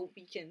closer so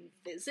we can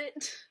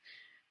visit.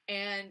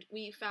 And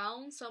we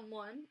found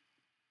someone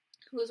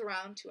who was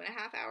around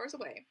 2.5 hours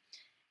away.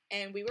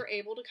 And we were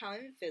able to come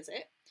and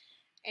visit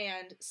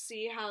and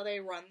see how they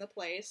run the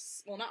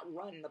place. Well, not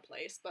run the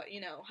place, but, you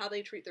know, how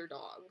they treat their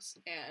dogs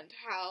and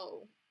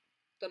how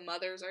the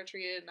mothers are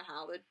treated and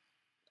how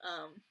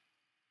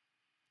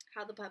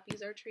the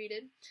puppies are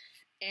treated.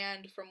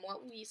 And from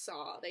what we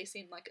saw, they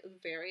seemed like a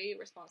very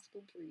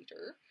responsible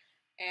breeder.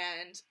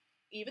 And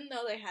even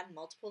though they had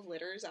multiple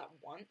litters at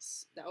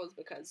once, that was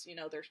because, you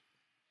know,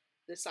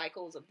 the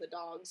cycles of the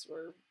dogs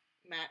were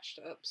matched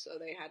up, so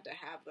they had to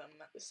have them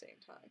at the same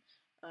time.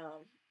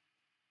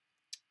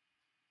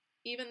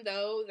 Even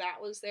though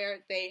that was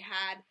there, they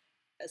had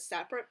a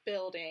separate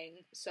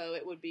building, so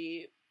it would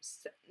be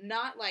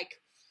not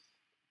like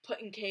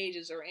put in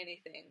cages or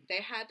anything.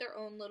 They had their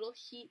own little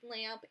heat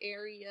lamp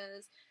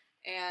areas,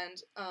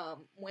 and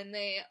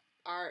they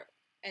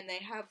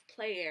have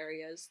play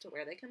areas to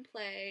where they can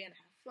play and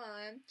have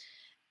fun,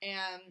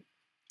 and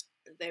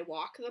they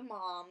walk the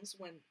moms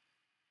when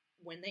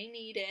they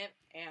need it.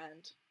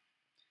 And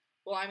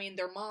well, I mean,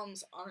 their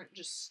moms aren't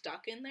just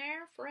stuck in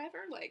there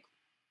forever. Like,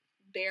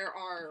 there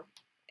are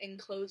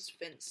enclosed,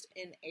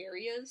 fenced-in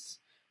areas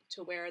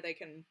to where they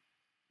can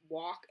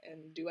walk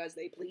and do as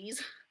they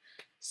please.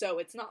 So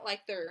it's not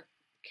like they're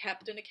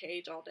kept in a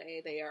cage all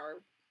day. They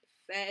are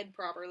fed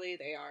properly.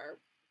 They are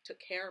took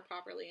care of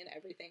properly and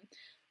everything.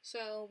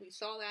 So we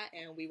saw that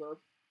and we were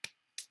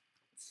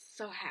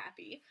so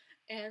happy.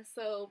 And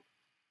so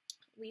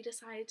we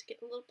decided to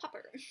get a little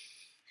pupper.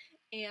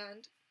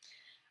 And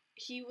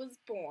he was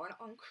born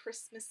on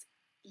Christmas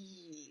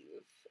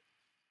Eve.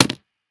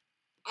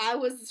 I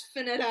was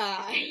finna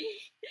die.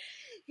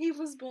 He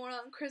was born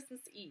on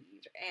Christmas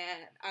Eve,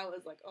 and I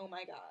was like, oh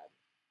my god,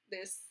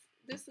 this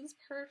is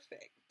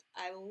perfect.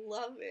 I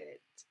love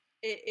it.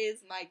 It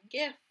is my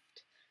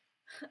gift.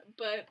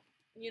 But,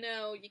 you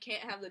know, you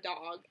can't have the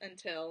dog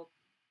until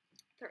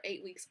they're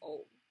 8 weeks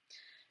old.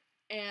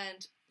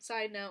 And,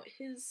 side note,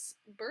 his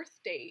birth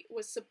date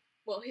was,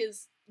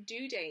 his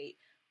due date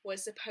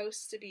was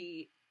supposed to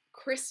be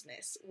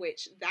Christmas,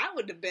 which that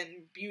would have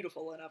been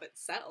beautiful in of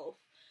itself.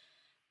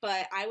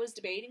 But I was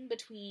debating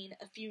between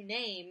a few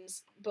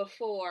names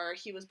before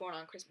he was born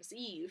on Christmas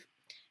Eve,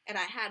 and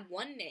I had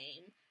one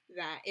name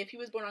that if he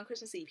was born on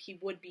Christmas Eve, he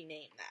would be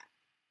named that.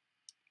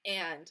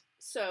 And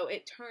so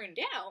it turned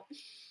out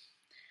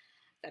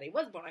that he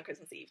was born on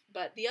Christmas Eve.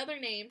 But the other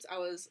names I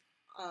was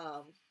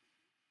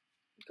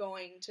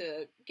going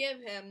to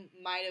give him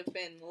might have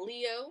been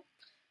Leo,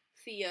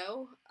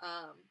 Theo,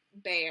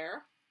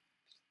 Bear.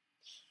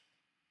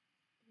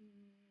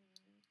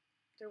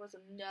 There was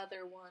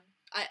another one.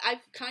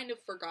 I've kind of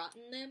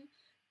forgotten them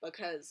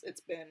because it's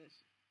been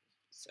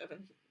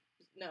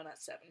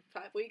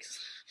 5 weeks.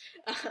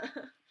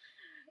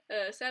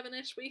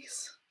 7-ish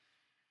weeks.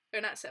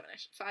 Or not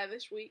 7-ish,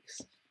 5-ish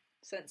weeks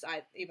since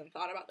I even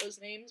thought about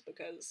those names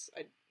because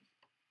I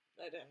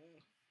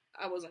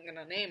wasn't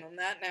gonna name him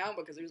that now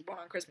because he was born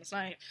on Christmas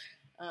night.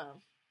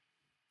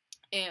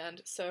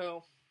 And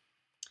so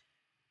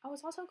I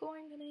was also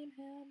going to name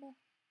him.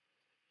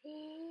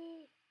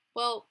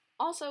 Well,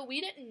 also, we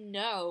didn't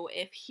know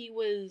if he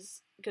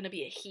was going to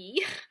be a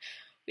he.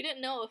 We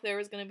didn't know if there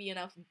was going to be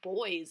enough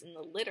boys in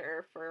the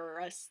litter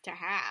for us to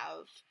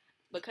have,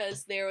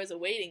 because there was a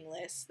waiting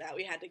list that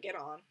we had to get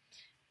on,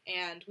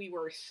 and we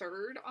were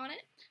third on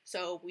it,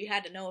 so we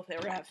had to know if they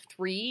were going to have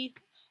 3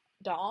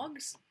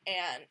 dogs,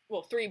 and,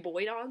 3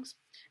 boy dogs,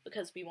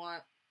 because we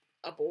want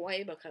a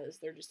boy, because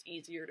they're just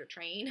easier to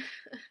train.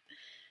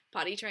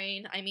 Potty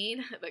train, I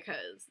mean,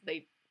 because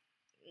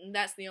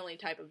that's the only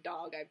type of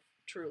dog I've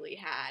truly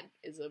had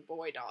is a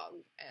boy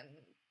dog, and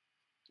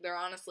they're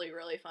honestly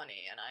really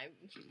funny, and I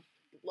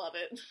love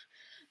it.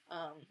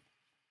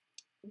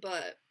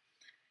 But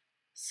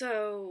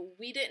so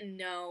we didn't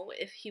know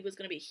if he was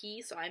gonna be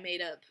he, so I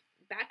made up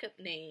backup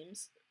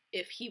names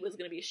if he was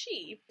gonna be a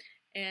she,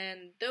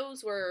 and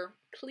those were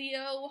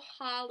Cleo,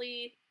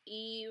 Holly,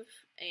 Eve,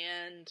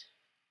 and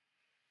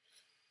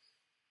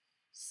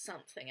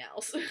something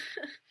else.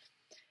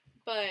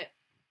 But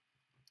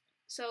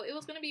so it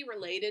was going to be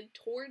related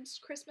towards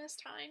Christmas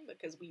time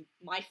because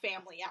my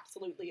family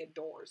absolutely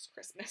adores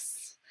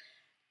Christmas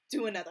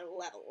to another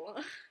level.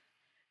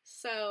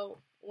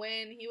 So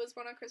when he was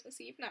born on Christmas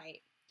Eve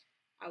night,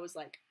 I was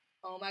like,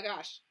 oh my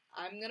gosh,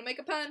 I'm going to make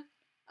a pun.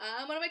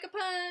 I'm going to make a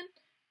pun.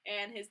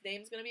 And his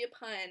name's going to be a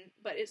pun,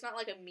 but it's not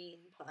like a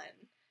mean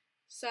pun.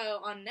 So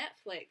on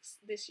Netflix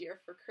last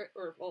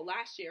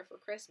year for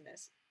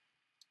Christmas,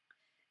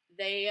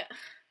 they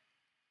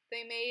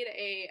made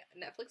a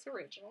Netflix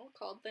original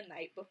called The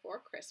Night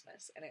Before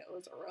Christmas, and it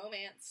was a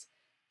romance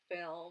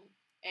film,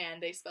 and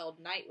they spelled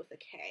night with a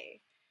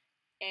K.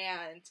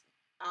 And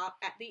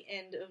at the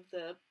end of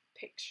the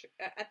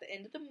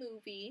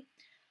movie,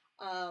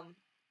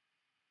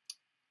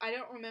 I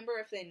don't remember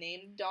if they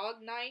named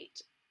dog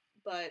Night,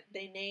 but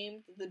they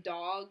named the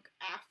dog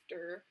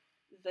after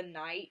the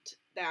knight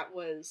that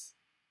was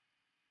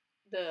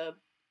the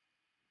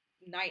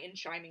knight in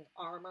shining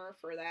armor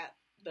for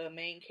the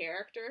main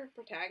character,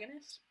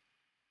 protagonist.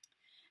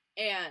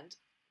 And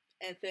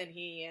then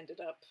he ended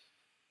up,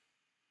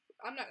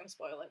 I'm not going to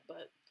spoil it,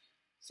 but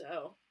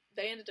so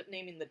they ended up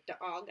naming the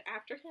dog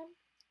after him.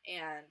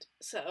 And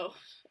so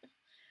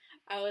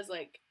I was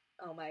like,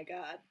 oh my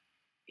god,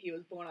 he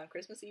was born on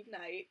Christmas Eve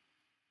night,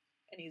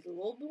 and he's a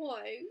little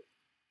boy.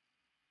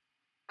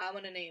 I'm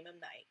going to name him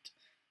Night.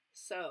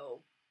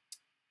 So,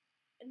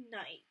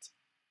 Night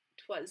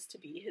 'twas to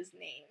be his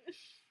name.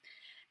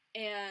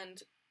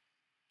 And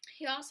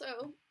he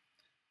also,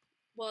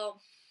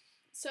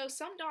 so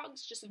some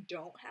dogs just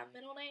don't have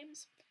middle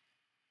names.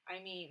 I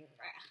mean,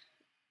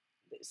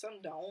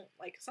 some don't.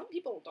 Like, some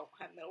people don't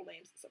have middle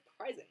names,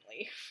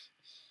 surprisingly.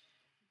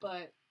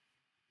 But,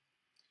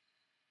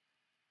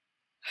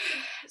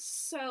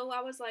 so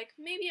I was like,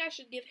 maybe I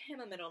should give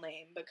him a middle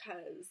name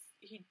because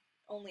he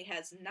only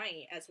has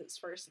Night as his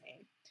first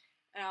name.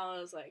 And I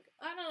was like,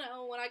 I don't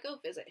know, when I go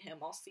visit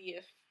him, I'll see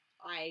if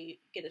I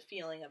get a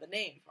feeling of a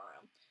name for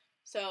him.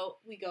 So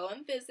we go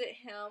and visit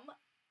him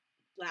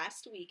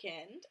last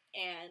weekend,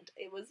 and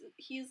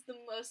he's the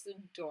most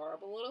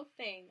adorable little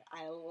thing.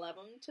 I love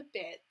him to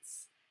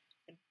bits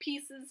and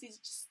pieces. He's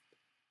just,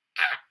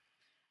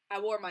 I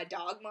wore my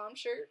dog mom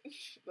shirt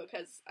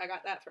because I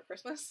got that for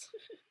Christmas.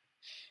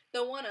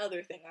 The one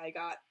other thing I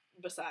got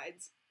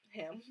besides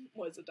him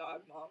was a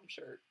dog mom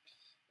shirt.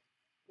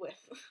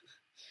 with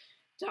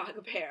dog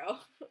apparel.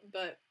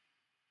 But,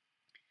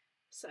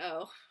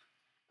 so,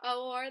 I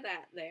wore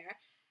that there,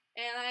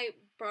 and I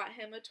brought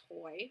him a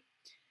toy,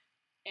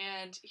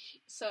 and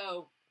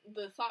so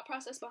the thought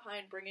process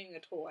behind bringing a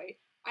toy,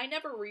 I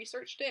never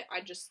researched it,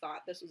 I just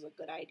thought this was a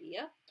good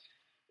idea,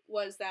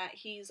 was that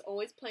he's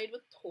always played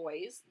with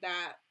toys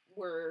that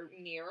were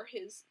near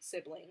his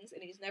siblings,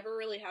 and he's never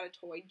really had a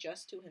toy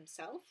just to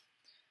himself.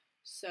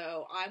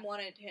 So I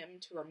wanted him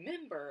to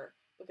remember,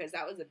 because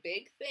that was a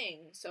big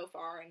thing so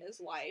far in his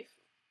life,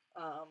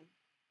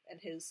 in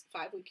his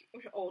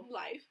 5-week-old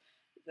life,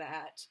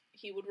 that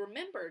he would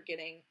remember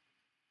getting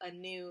a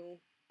new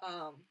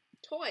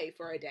toy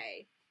for a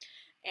day.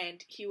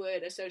 And he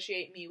would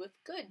associate me with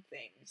good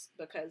things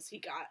because he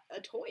got a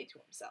toy to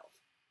himself.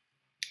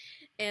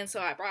 And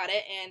so I brought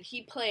it, and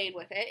he played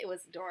with it. It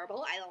was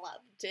adorable. I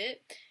loved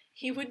it.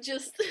 He would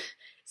just...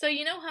 So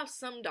you know how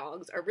some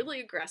dogs are really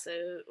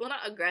aggressive? Well,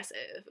 not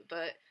aggressive,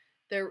 but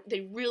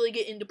they really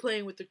get into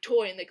playing with the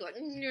toy, and they go like,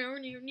 near,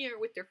 near, near,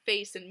 with their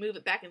face and move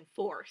it back and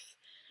forth.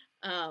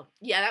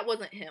 Yeah, that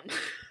wasn't him.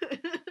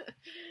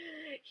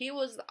 He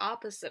was the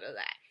opposite of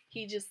that.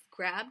 He just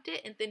grabbed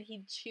it, and then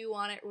he'd chew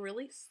on it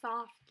really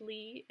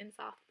softly, and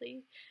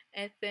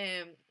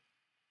then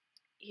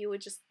he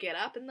would just get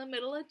up in the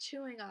middle of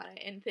chewing on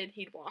it, and then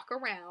he'd walk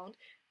around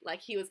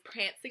like he was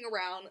prancing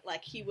around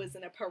like he was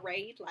in a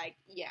parade, like,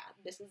 yeah,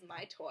 this is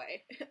my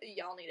toy.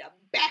 Y'all need to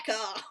back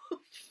off.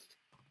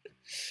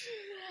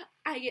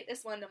 I get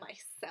this one to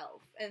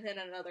myself. And then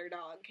another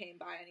dog came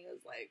by, and he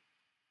was like,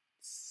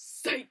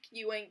 psych,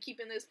 you ain't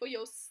keeping this for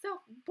yourself,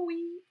 boy.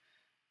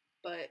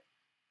 But,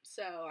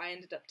 so I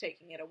ended up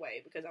taking it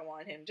away because I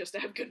wanted him just to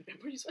have good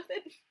memories with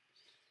it.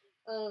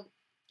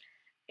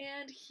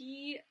 And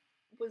he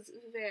was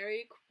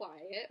very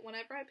quiet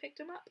whenever I picked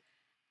him up,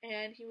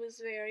 and he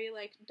was very,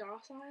 like,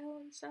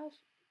 docile and stuff.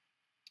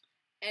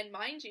 And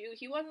mind you,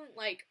 he wasn't,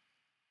 like,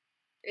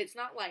 it's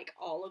not like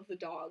all of the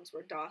dogs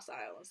were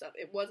docile and stuff.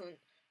 It wasn't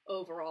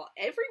overall.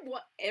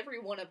 Every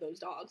one of those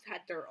dogs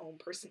had their own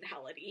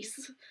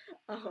personalities.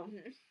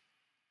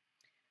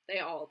 They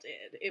all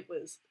did. It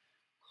was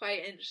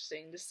quite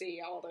interesting to see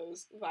all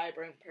those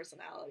vibrant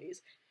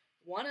personalities.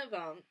 One of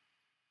them,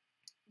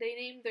 they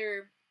named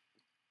their...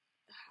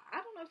 I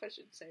don't know if I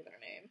should say their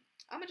name.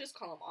 I'm gonna just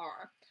call them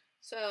R.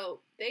 So,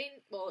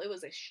 it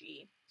was a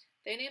she.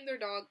 They named their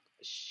dog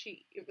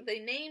they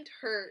named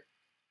her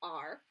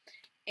R,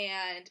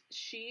 and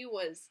she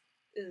was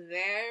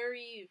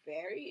very,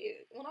 very,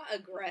 well, not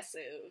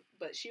aggressive,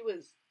 but she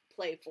was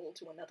playful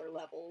to another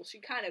level. She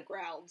kind of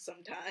growled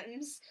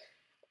sometimes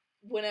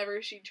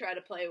whenever she tried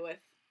to play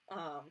with,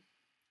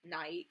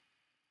 Knight.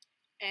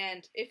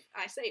 And if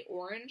I say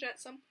orange at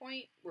some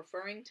point,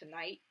 referring to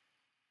Knight,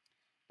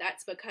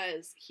 that's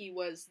because he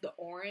was the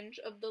orange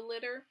of the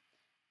litter.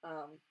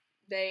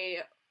 They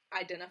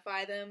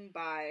identify them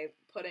by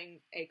putting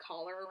a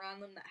collar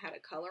around them that had a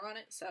color on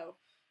it. So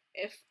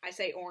if I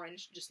say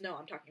orange, just know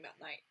I'm talking about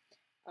Knight.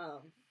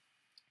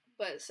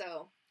 But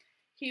so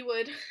he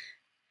would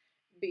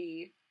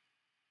be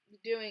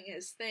doing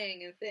his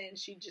thing, and then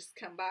she'd just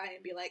come by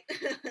and be like,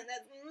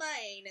 that's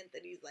mine. And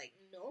then he's like,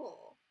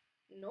 no.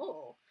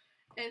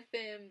 And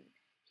then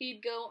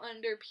he'd go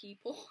under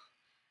people.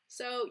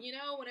 So, you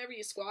know, whenever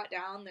you squat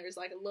down, there's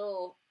like a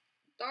little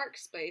dark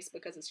space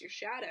because it's your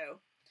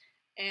shadow.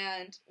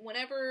 And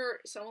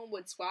whenever someone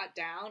would squat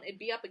down, it'd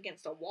be up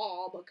against a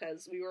wall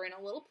because we were in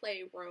a little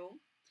playroom.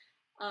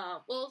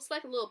 It's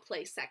like a little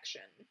play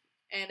section.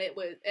 And it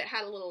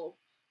had a little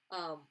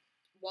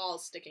wall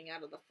sticking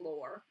out of the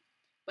floor.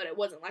 But it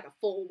wasn't like a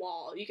full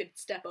wall. You could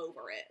step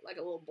over it, like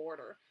a little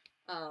border.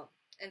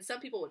 And some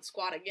people would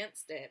squat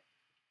against it.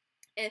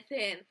 And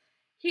then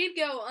he'd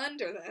go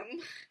under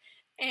them.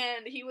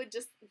 And he would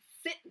just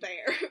sit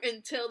there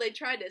until they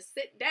tried to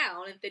sit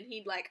down, and then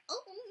he'd like,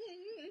 oh,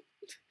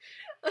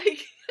 like,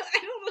 I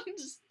don't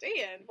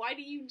understand. Why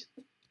do you?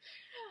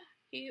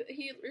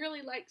 He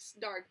really likes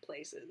dark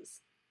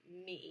places.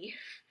 Me.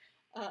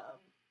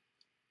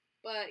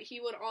 But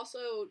he would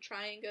also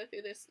try and go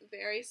through this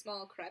very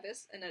small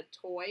crevice in a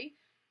toy.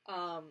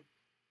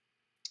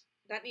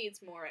 That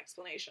needs more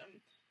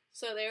explanation.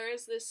 So there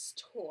is this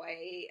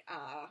toy.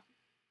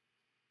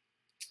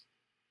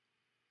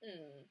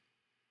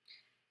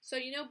 So,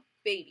 you know,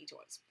 baby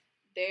toys.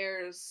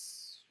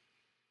 There's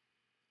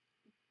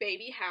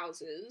baby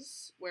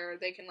houses where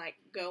they can, like,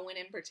 go in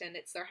and pretend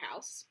it's their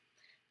house.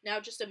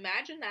 Now, just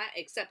imagine that,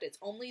 except it's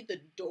only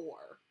the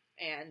door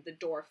and the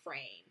door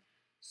frame.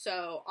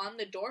 So, on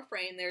the door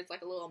frame, there's,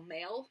 like, a little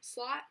mail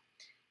slot.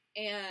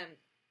 And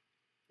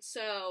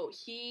so,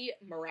 he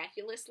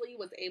miraculously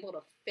was able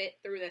to fit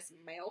through this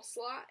mail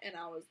slot. And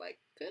I was like,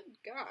 good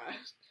God.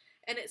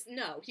 And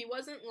he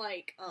wasn't,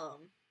 like,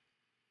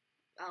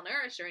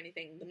 malnourished or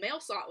anything. The mail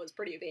slot was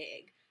pretty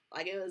big.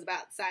 Like, it was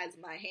about the size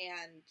of my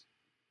hand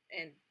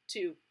and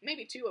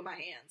maybe two of my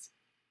hands.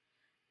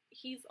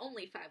 He's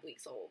only 5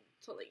 weeks old,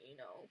 to let you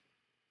know.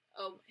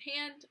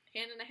 Hand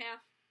and a half,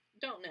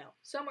 don't know.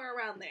 Somewhere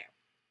around there.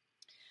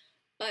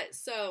 But,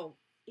 so,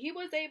 he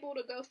was able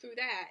to go through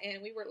that,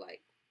 and we were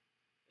like,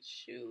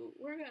 shoot,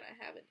 we're gonna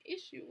have an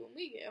issue when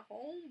we get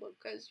home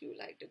because you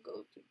like to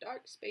go to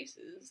dark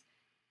spaces.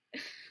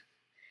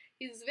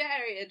 He's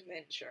very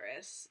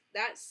adventurous.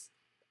 That's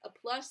a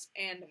plus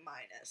and a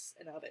minus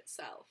in of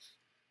itself.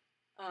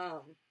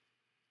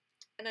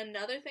 And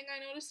another thing I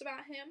noticed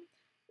about him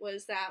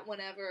was that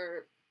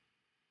whenever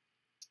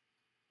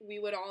we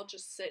would all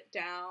just sit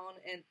down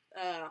and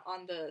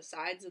on the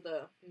sides of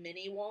the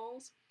mini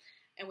walls,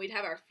 and we'd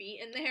have our feet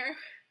in there,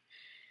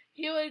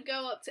 he would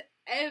go up to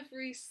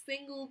every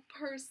single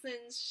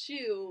person's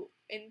shoe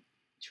and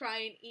try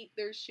and eat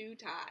their shoe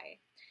tie.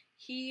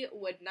 He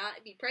would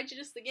not be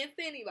prejudiced against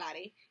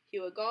anybody. He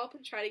would go up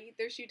and try to eat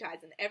their shoe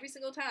ties, and every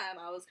single time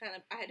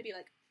I had to be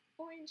like,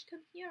 Orange,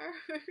 come here.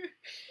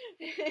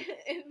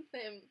 And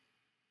then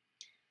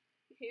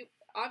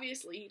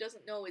obviously he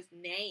doesn't know his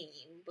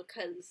name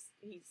because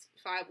he's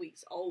 5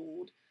 weeks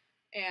old,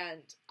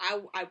 and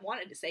I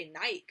wanted to say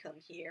Knight, come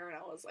here, and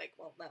I was like,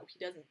 well, no, he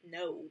doesn't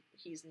know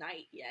he's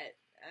Knight yet,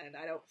 and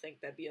I don't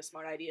think that'd be a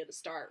smart idea to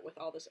start with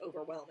all this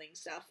overwhelming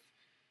stuff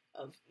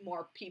of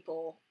more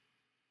people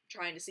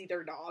trying to see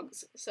their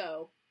dogs.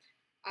 So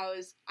I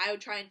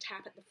would try and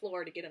tap at the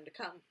floor to get him to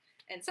come,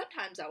 and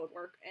sometimes that would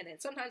work, and then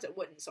sometimes it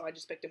wouldn't, so I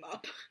just picked him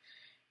up.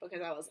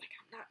 Because I was like,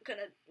 I'm not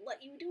gonna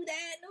let you do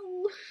that,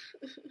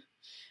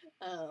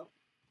 no.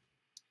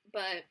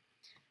 But,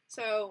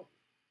 so,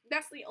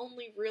 that's the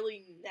only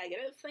really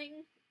negative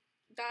thing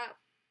that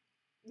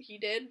he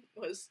did,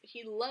 was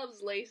he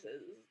loves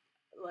laces.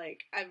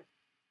 Like,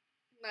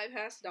 my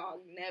past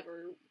dog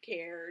never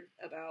cared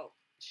about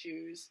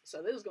shoes,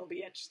 so this is gonna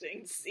be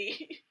interesting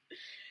to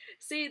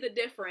see the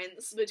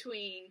difference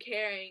between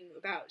caring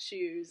about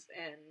shoes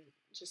and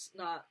just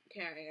not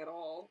caring at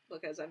all,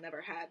 because I've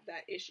never had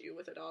that issue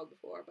with a dog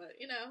before, but,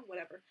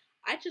 whatever.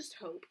 I just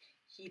hope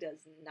he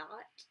does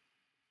not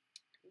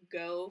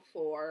go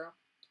for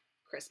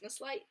Christmas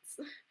lights,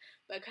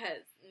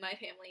 because my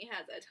family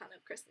has a ton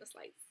of Christmas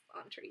lights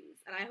on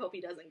trees, and I hope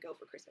he doesn't go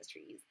for Christmas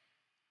trees.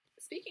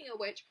 Speaking of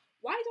which,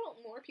 why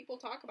don't more people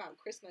talk about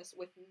Christmas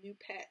with new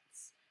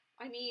pets?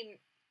 I mean,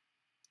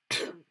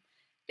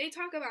 they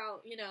talk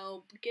about,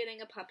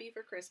 getting a puppy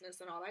for Christmas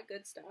and all that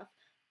good stuff,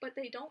 but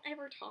they don't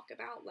ever talk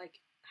about, like,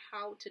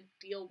 how to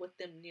deal with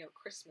them near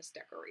Christmas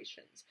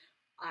decorations.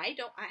 I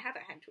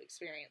haven't had to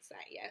experience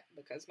that yet,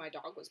 because my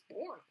dog was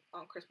born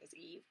on Christmas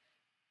Eve,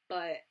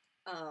 but,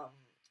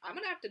 I'm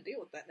gonna have to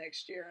deal with that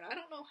next year, and I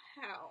don't know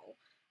how.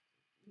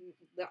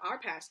 Our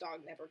past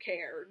dog never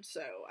cared,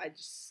 so I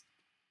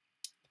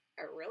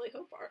really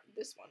hope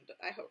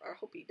I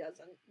hope he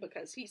doesn't,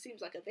 because he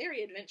seems like a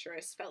very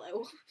adventurous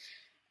fellow,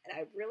 and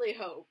I really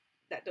hope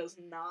that does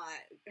not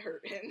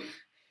hurt him.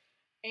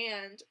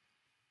 And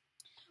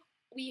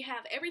we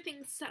have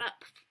everything set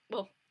up.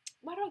 Well,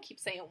 why do I keep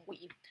saying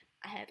we?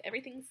 I have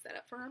everything set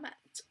up for him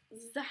at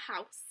the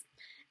house.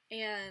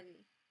 And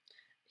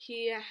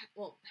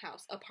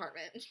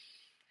apartment.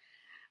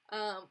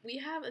 We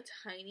have a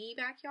tiny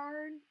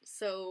backyard,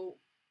 so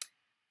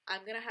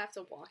I'm gonna have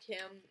to walk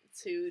him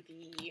to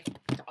the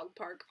dog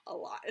park a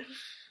lot.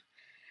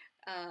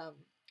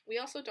 We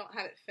also don't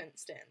have it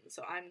fenced in,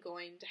 so I'm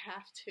going to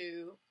have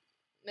to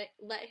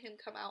let him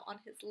come out on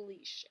his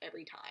leash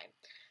every time.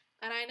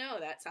 And I know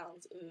that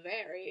sounds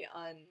very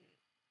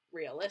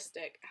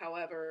unrealistic,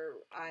 however,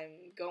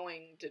 I'm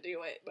going to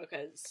do it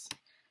because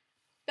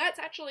that's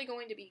actually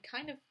going to be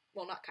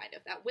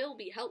that will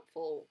be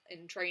helpful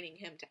in training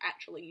him to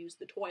actually use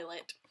the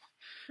toilet.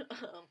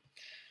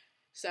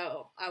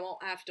 So I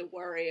won't have to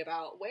worry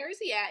about where is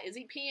he at? Is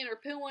he peeing or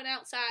pooing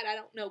outside? I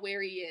don't know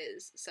where he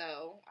is,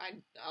 so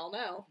I'll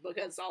know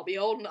because I'll be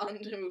holding on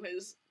to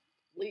his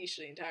leash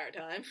the entire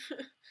time.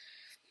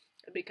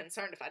 I'd be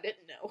concerned if I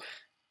didn't know.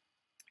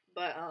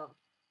 But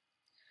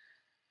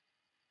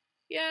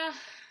yeah,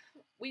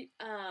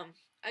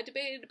 I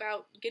debated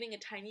about getting a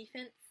tiny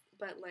fence,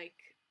 but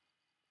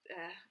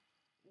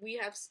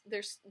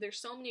there's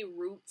so many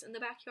roots in the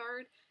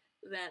backyard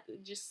that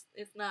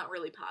it's not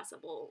really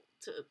possible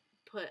to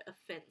put a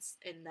fence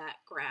in that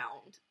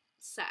ground,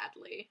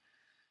 sadly.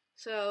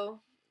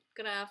 So,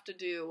 gonna have to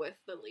do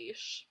with the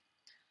leash.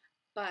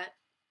 But,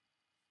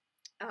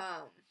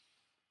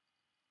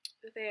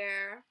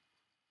 there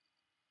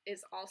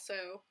is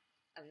also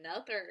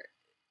another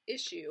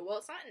issue. Well,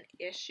 it's not an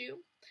issue,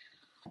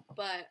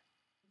 but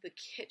the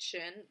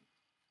kitchen,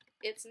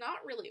 it's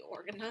not really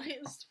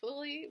organized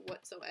fully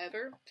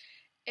whatsoever.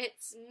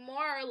 It's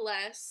more or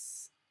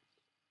less,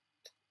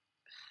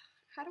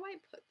 how do I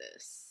put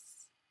this?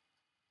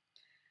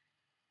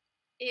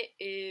 It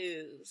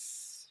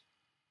is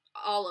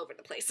all over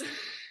the place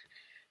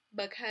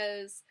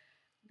because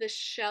the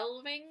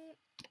shelving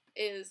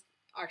is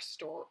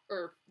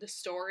the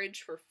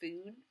storage for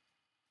food,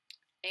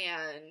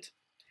 and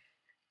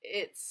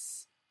it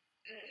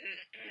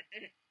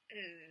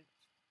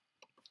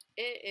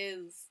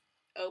is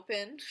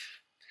open,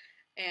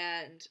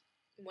 and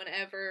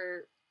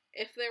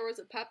if there was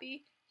a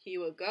puppy, he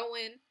would go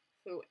in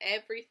through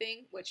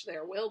everything, which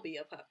there will be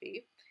a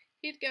puppy.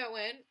 He'd go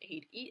in,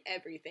 he'd eat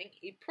everything,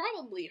 he'd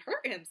probably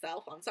hurt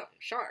himself on something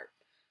sharp,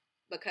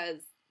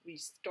 because we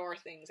store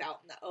things out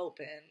in the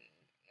open,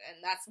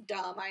 and that's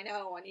dumb, I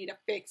know, I need to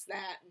fix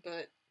that,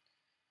 but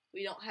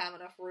we don't have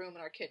enough room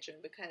in our kitchen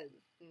because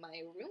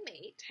my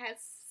roommate has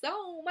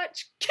so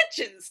much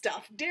kitchen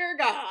stuff, dear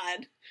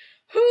God.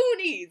 Who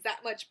needs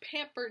that much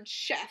pampered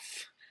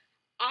chef?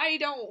 I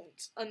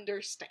don't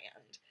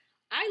understand.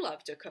 I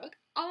love to cook.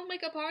 I'll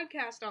make a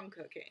podcast on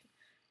cooking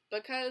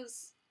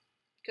because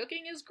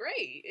cooking is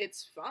great.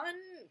 It's fun.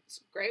 It's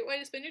a great way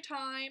to spend your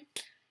time.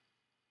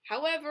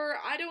 However,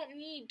 I don't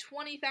need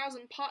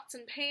 20,000 pots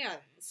and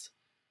pans.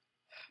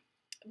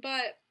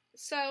 But,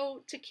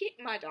 so, to keep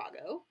my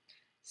doggo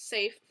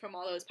safe from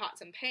all those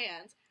pots and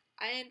pans,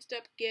 I ended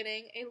up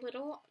getting a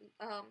little,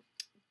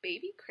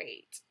 baby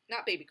crate.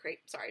 Not baby crate,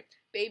 sorry.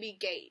 Baby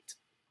gate.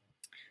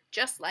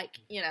 Just like,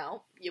 you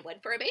know, you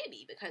would for a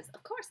baby, because,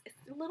 of course,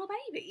 it's a little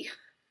baby.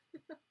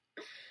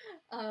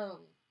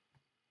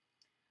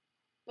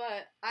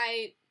 But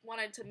I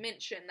wanted to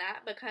mention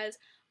that because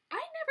I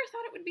never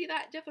thought it would be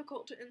that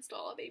difficult to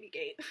install a baby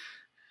gate.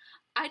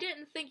 I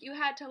didn't think you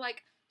had to,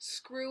 like,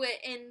 screw it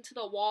into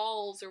the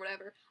walls or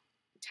whatever.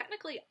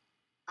 Technically,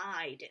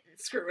 I didn't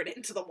screw it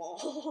into the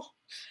wall.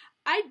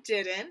 I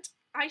didn't.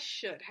 I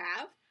should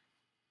have.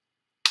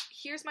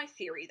 Here's my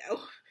theory,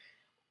 though.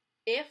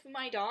 If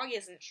my dog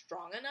isn't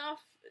strong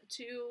enough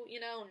to, you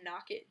know,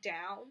 knock it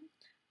down,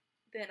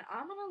 then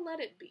I'm gonna let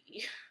it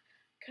be.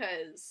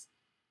 Because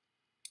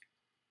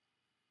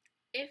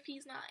if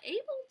he's not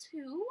able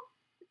to,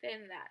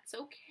 then that's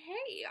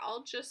okay.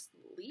 I'll just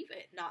leave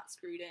it not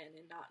screwed in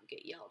and not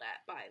get yelled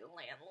at by the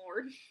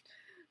landlord.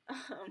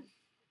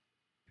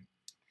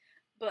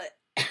 But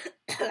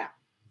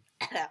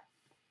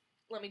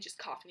let me just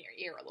cough in your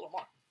ear a little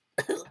more.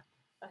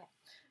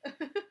 Okay.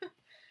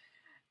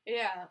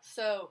 Yeah,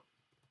 so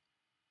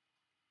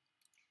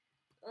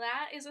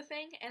that is a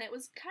thing, and it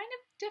was kind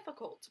of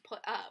difficult to put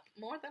up,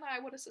 more than I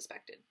would have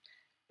suspected,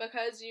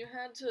 because you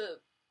had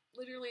to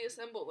literally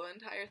assemble the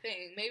entire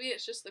thing. Maybe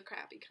it's just the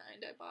crappy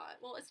kind I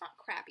bought. Well, it's not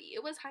crappy.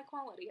 It was high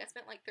quality. I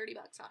spent like $30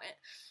 on it.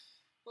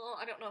 Well,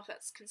 I don't know if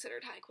that's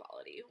considered high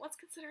quality. What's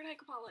considered high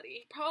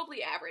quality?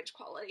 Probably average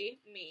quality,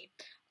 me.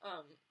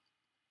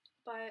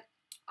 But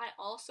I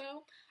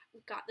also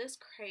got this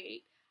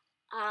crate.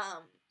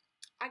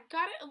 I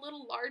got it a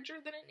little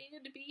larger than it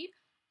needed to be.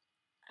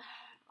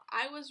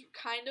 I was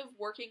kind of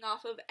working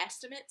off of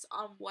estimates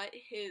on what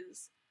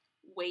his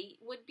weight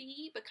would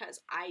be because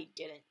I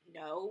didn't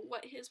know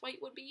what his weight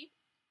would be.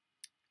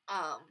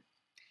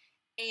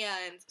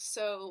 And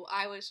so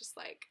I was just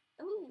like,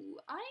 ooh,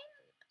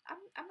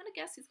 I'm gonna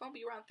guess he's gonna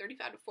be around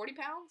 35 to 40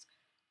 pounds.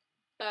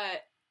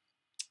 But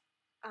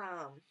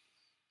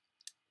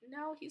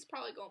no, he's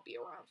probably gonna be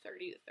around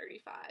 30 to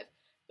 35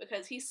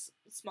 because he's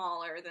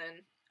smaller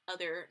than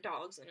other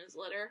dogs in his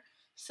litter.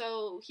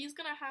 So he's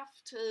gonna have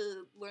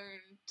to learn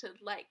to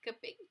like a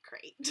big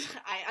crate.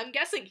 I'm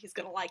guessing he's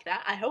gonna like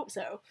that. I hope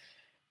so.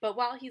 But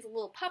while he's a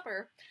little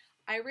pupper,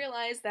 I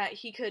realized that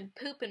he could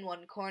poop in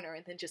one corner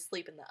and then just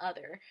sleep in the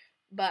other.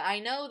 But I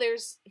know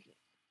there's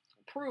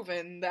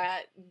proven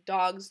that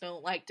dogs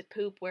don't like to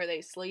poop where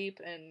they sleep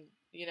and,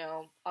 you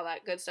know, all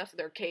that good stuff,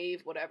 their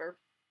cave, whatever.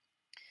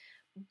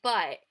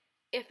 But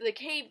if the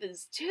cave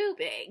is too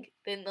big,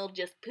 then they'll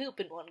just poop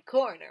in one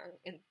corner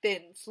and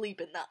then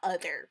sleep in the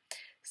other.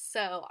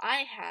 So I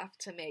have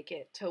to make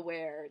it to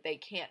where they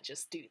can't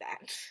just do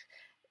that.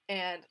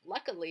 And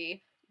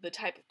luckily, the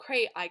type of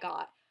crate I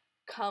got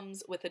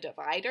comes with a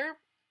divider.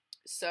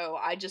 So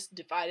I just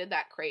divided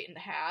that crate in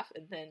half,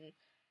 and then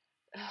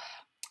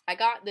I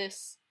got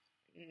this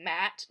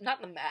mat,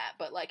 not the mat,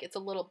 but like it's a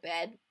little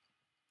bed.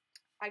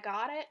 I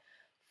got it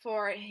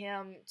for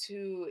him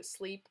to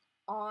sleep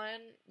on.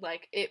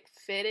 Like it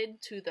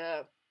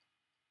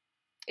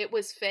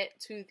was fit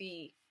to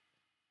the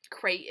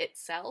crate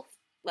itself,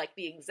 like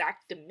the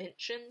exact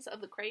dimensions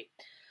of the crate.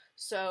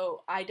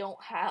 So I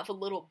don't have a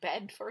little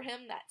bed for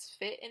him that's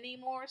fit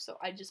anymore, so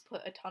I just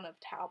put a ton of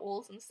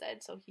towels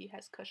instead so he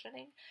has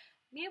cushioning.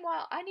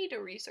 Meanwhile, I need to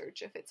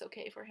research if it's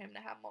okay for him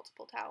to have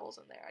multiple towels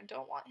in there. I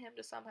don't want him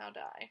to somehow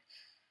die.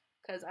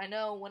 Because I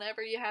know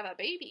whenever you have a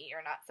baby,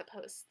 you're not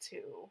supposed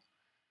to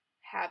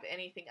have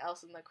anything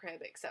else in the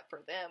crib except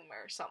for them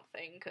or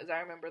something. Because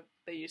I remember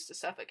they used to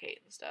suffocate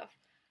and stuff.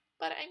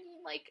 But I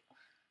mean, like,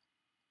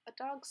 a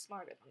dog's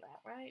smarter than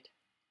that, right?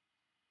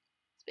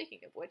 Speaking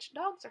of which,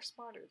 dogs are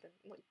smarter than,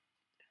 like...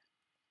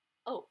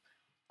 Oh,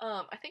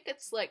 I think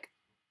it's, like...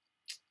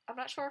 I'm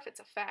not sure if it's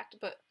a fact,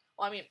 but...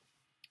 Well, I mean,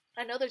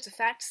 I know there's a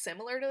fact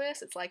similar to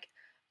this. It's like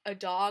a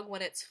dog,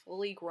 when it's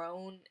fully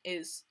grown,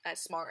 is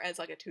as smart as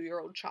like a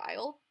 2-year-old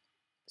child.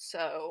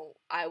 So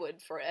I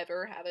would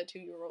forever have a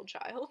 2-year-old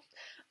child.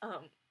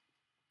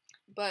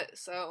 But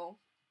so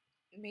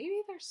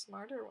maybe they're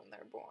smarter when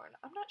they're born.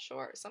 I'm not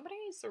sure. Somebody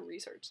needs to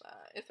research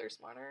that. If they're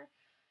smarter,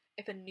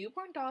 if a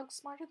newborn dog's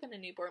smarter than a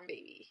newborn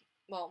baby,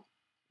 well,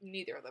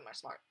 neither of them are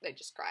smart. They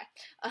just cry.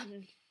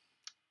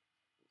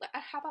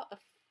 How about a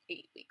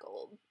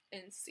 8-week-old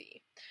and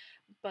see?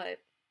 But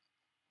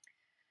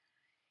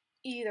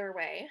either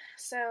way,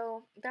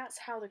 so that's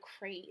how the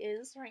crate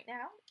is right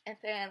now. And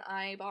then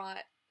I bought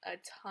a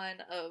ton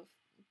of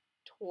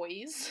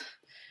toys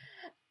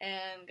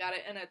and got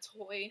it in a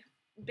toy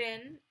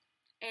bin.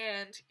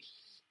 And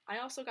I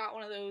also got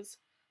one of those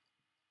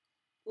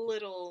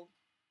little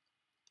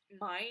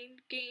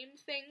mind game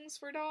things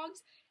for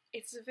dogs.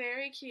 It's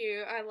very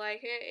cute. I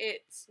like it.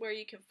 It's where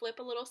you can flip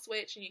a little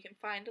switch and you can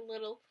find a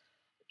little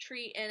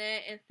treat in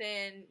it, and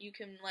then you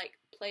can like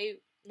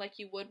play like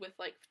you would with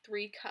like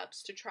 3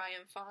 cups to try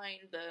and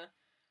find the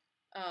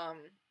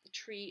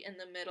treat in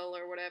the middle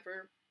or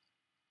whatever.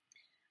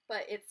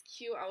 But it's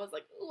cute. I was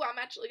like, ooh, I'm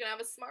actually gonna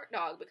have a smart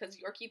dog because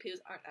Yorkie poos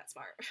aren't that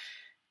smart.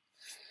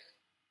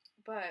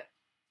 But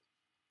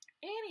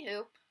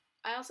anywho,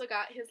 I also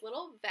got his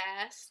little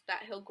vest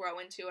that he'll grow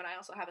into, and I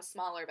also have a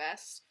smaller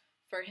vest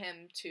for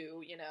him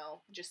to, you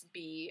know, just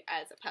be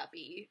as a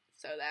puppy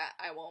so that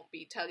I won't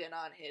be tugging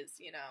on his,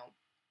 you know,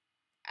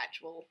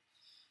 actual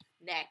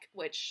neck,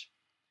 which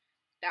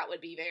that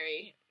would be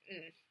very,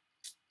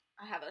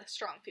 I have a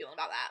strong feeling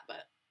about that,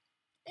 but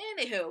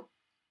anywho,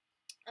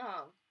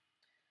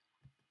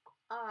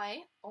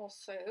 I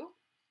also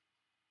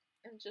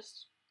am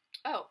just,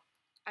 I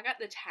got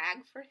the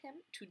tag for him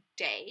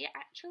today,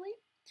 actually,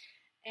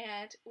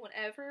 and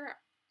whenever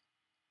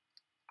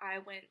I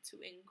went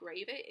to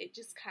engrave it, it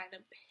just kind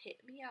of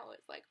hit me. I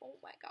was like, oh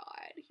my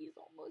god, he's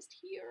almost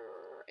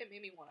here. It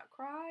made me want to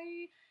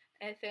cry.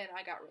 And then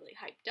I got really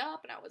hyped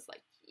up and I was like,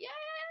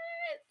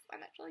 yes,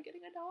 I'm actually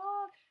getting a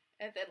dog.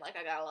 And then like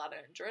I got a lot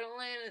of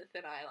adrenaline, and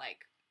then I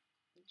like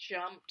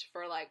jumped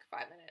for like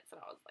 5 minutes and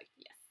I was like,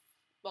 yes.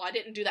 Well, I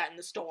didn't do that in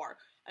the store.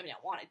 I mean,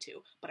 I wanted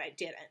to, but I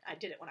didn't. I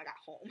did it when I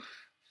got home.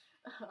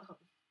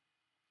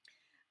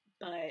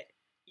 But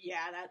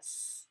yeah,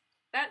 that's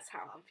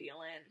how I'm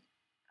feeling.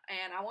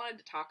 And I wanted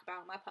to talk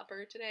about my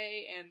pupper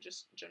today and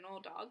just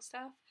general dog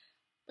stuff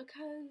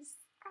because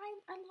I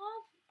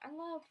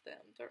love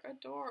them. They're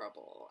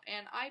adorable.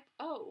 And I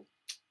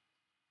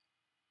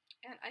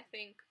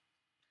think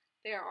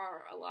there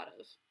are a lot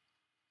of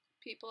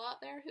people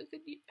out there who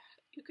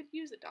could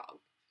use a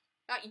dog.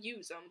 Not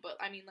use them, but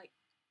I mean like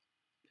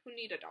who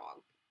need a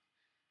dog.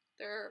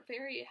 They're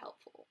very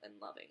helpful and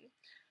loving.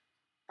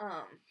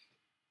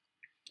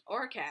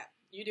 Or a cat.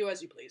 You do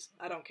as you please.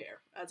 I don't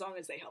care. As long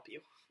as they help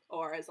you.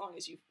 Or as long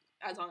as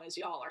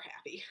y'all are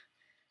happy.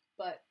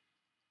 But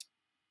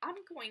I'm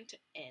going to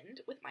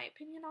end with my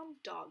opinion on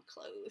dog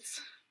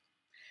clothes.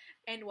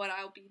 And what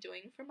I'll be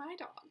doing for my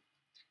dog.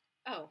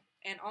 Oh,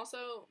 and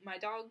also my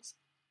dog's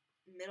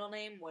middle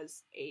name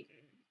was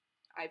Aiden.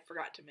 I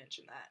forgot to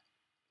mention that.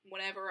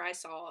 Whenever I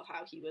saw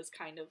how he was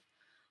kind of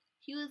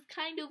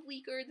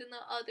weaker than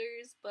the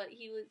others, but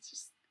he was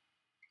just,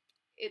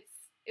 it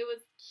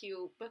was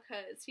cute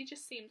because he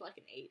just seemed like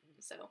an Aiden.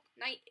 So,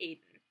 night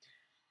Aiden.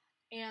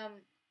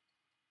 And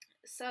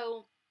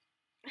so,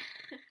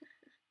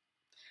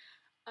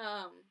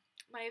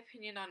 my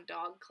opinion on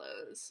dog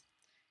clothes,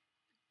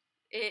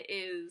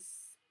 there's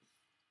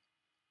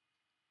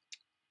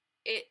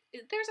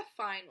a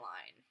fine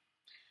line.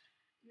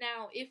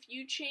 Now, if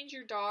you change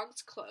your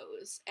dog's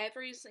clothes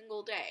every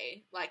single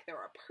day, like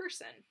they're a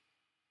person,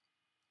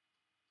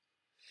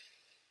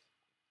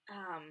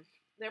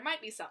 there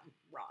might be something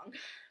wrong.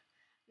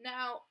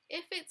 Now,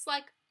 if it's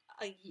like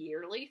a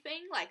yearly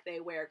thing, like they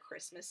wear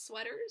Christmas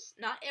sweaters,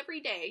 not every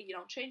day, you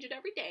don't change it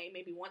every day,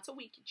 maybe once a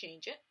week you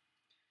change it,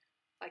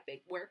 like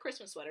they wear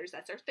Christmas sweaters,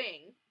 that's their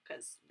thing,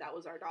 because that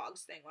was our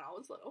dog's thing when I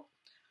was little,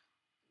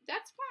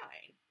 that's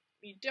fine.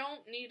 You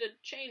don't need to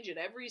change it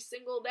every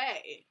single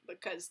day,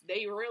 because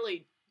they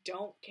really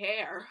don't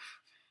care.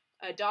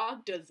 A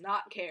dog does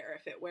not care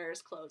if it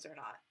wears clothes or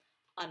not,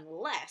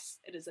 unless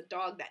it is a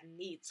dog that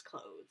needs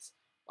clothes,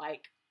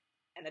 like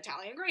an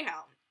Italian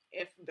Greyhound.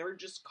 If they're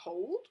just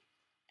cold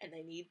and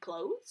they need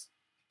clothes,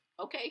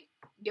 okay,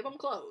 give them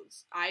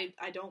clothes. I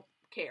don't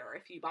care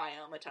if you buy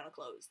them a ton of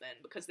clothes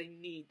then, because they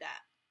need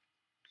that.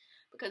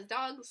 Because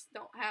dogs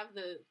don't have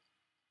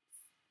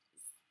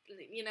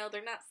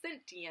they're not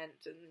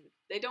sentient, and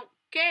they don't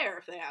care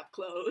if they have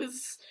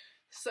clothes.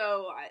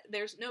 So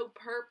there's no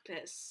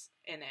purpose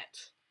in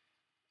it.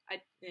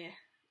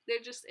 There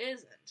just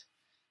isn't.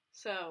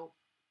 So,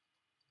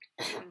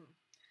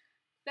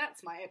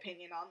 that's my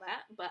opinion on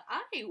that, but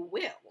I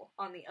will,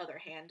 on the other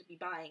hand, be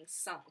buying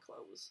some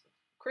clothes.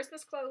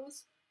 Christmas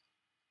clothes,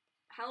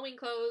 Halloween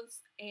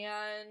clothes,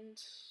 and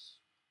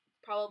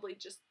probably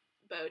just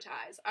bow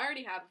ties. I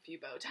already have a few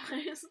bow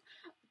ties,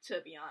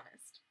 to be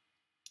honest.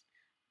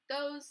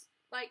 Those,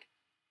 like,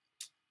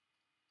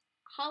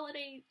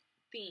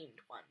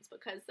 holiday-themed ones,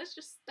 because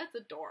that's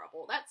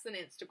adorable. That's an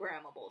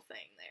Instagrammable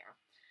thing there.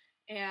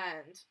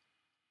 And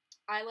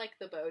I like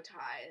the bow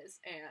ties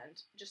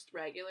and just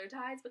regular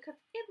ties because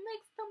it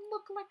makes them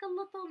look like a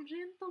little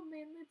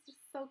gentleman. It's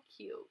just so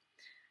cute.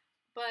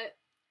 But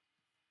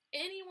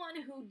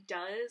anyone who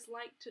does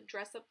like to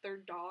dress up their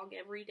dog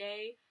every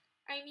day,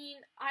 I mean,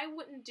 I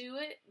wouldn't do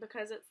it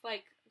because it's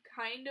like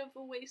kind of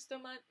a waste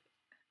of money.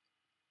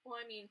 Well,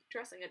 I mean,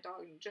 dressing a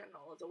dog in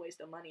general is a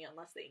waste of money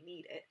unless they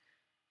need it.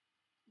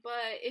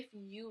 But if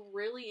you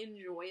really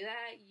enjoy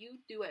that, you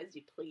do as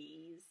you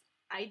please.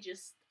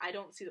 I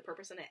don't see the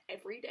purpose in it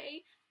every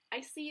day. I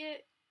see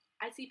it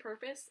I see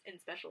purpose in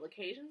special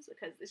occasions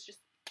because it's just,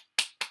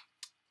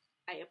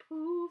 I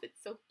approve,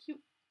 it's so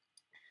cute.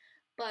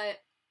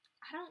 But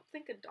I don't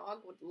think a dog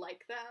would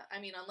like that. I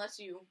mean, unless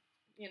you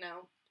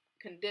know,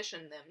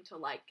 condition them to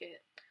like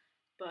it.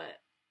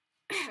 But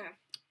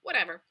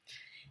whatever.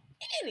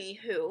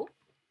 Anywho,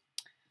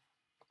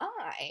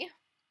 I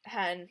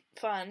had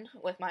fun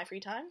with my free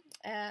time,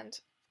 and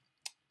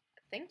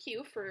thank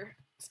you for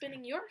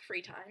spending your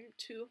free time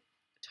to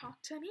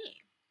talk to me.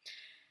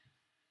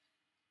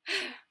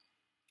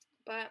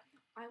 But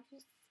I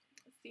will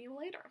see you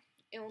later.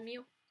 Il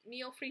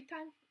mio free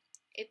time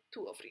è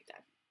tuo free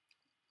time.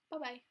 Bye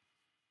bye.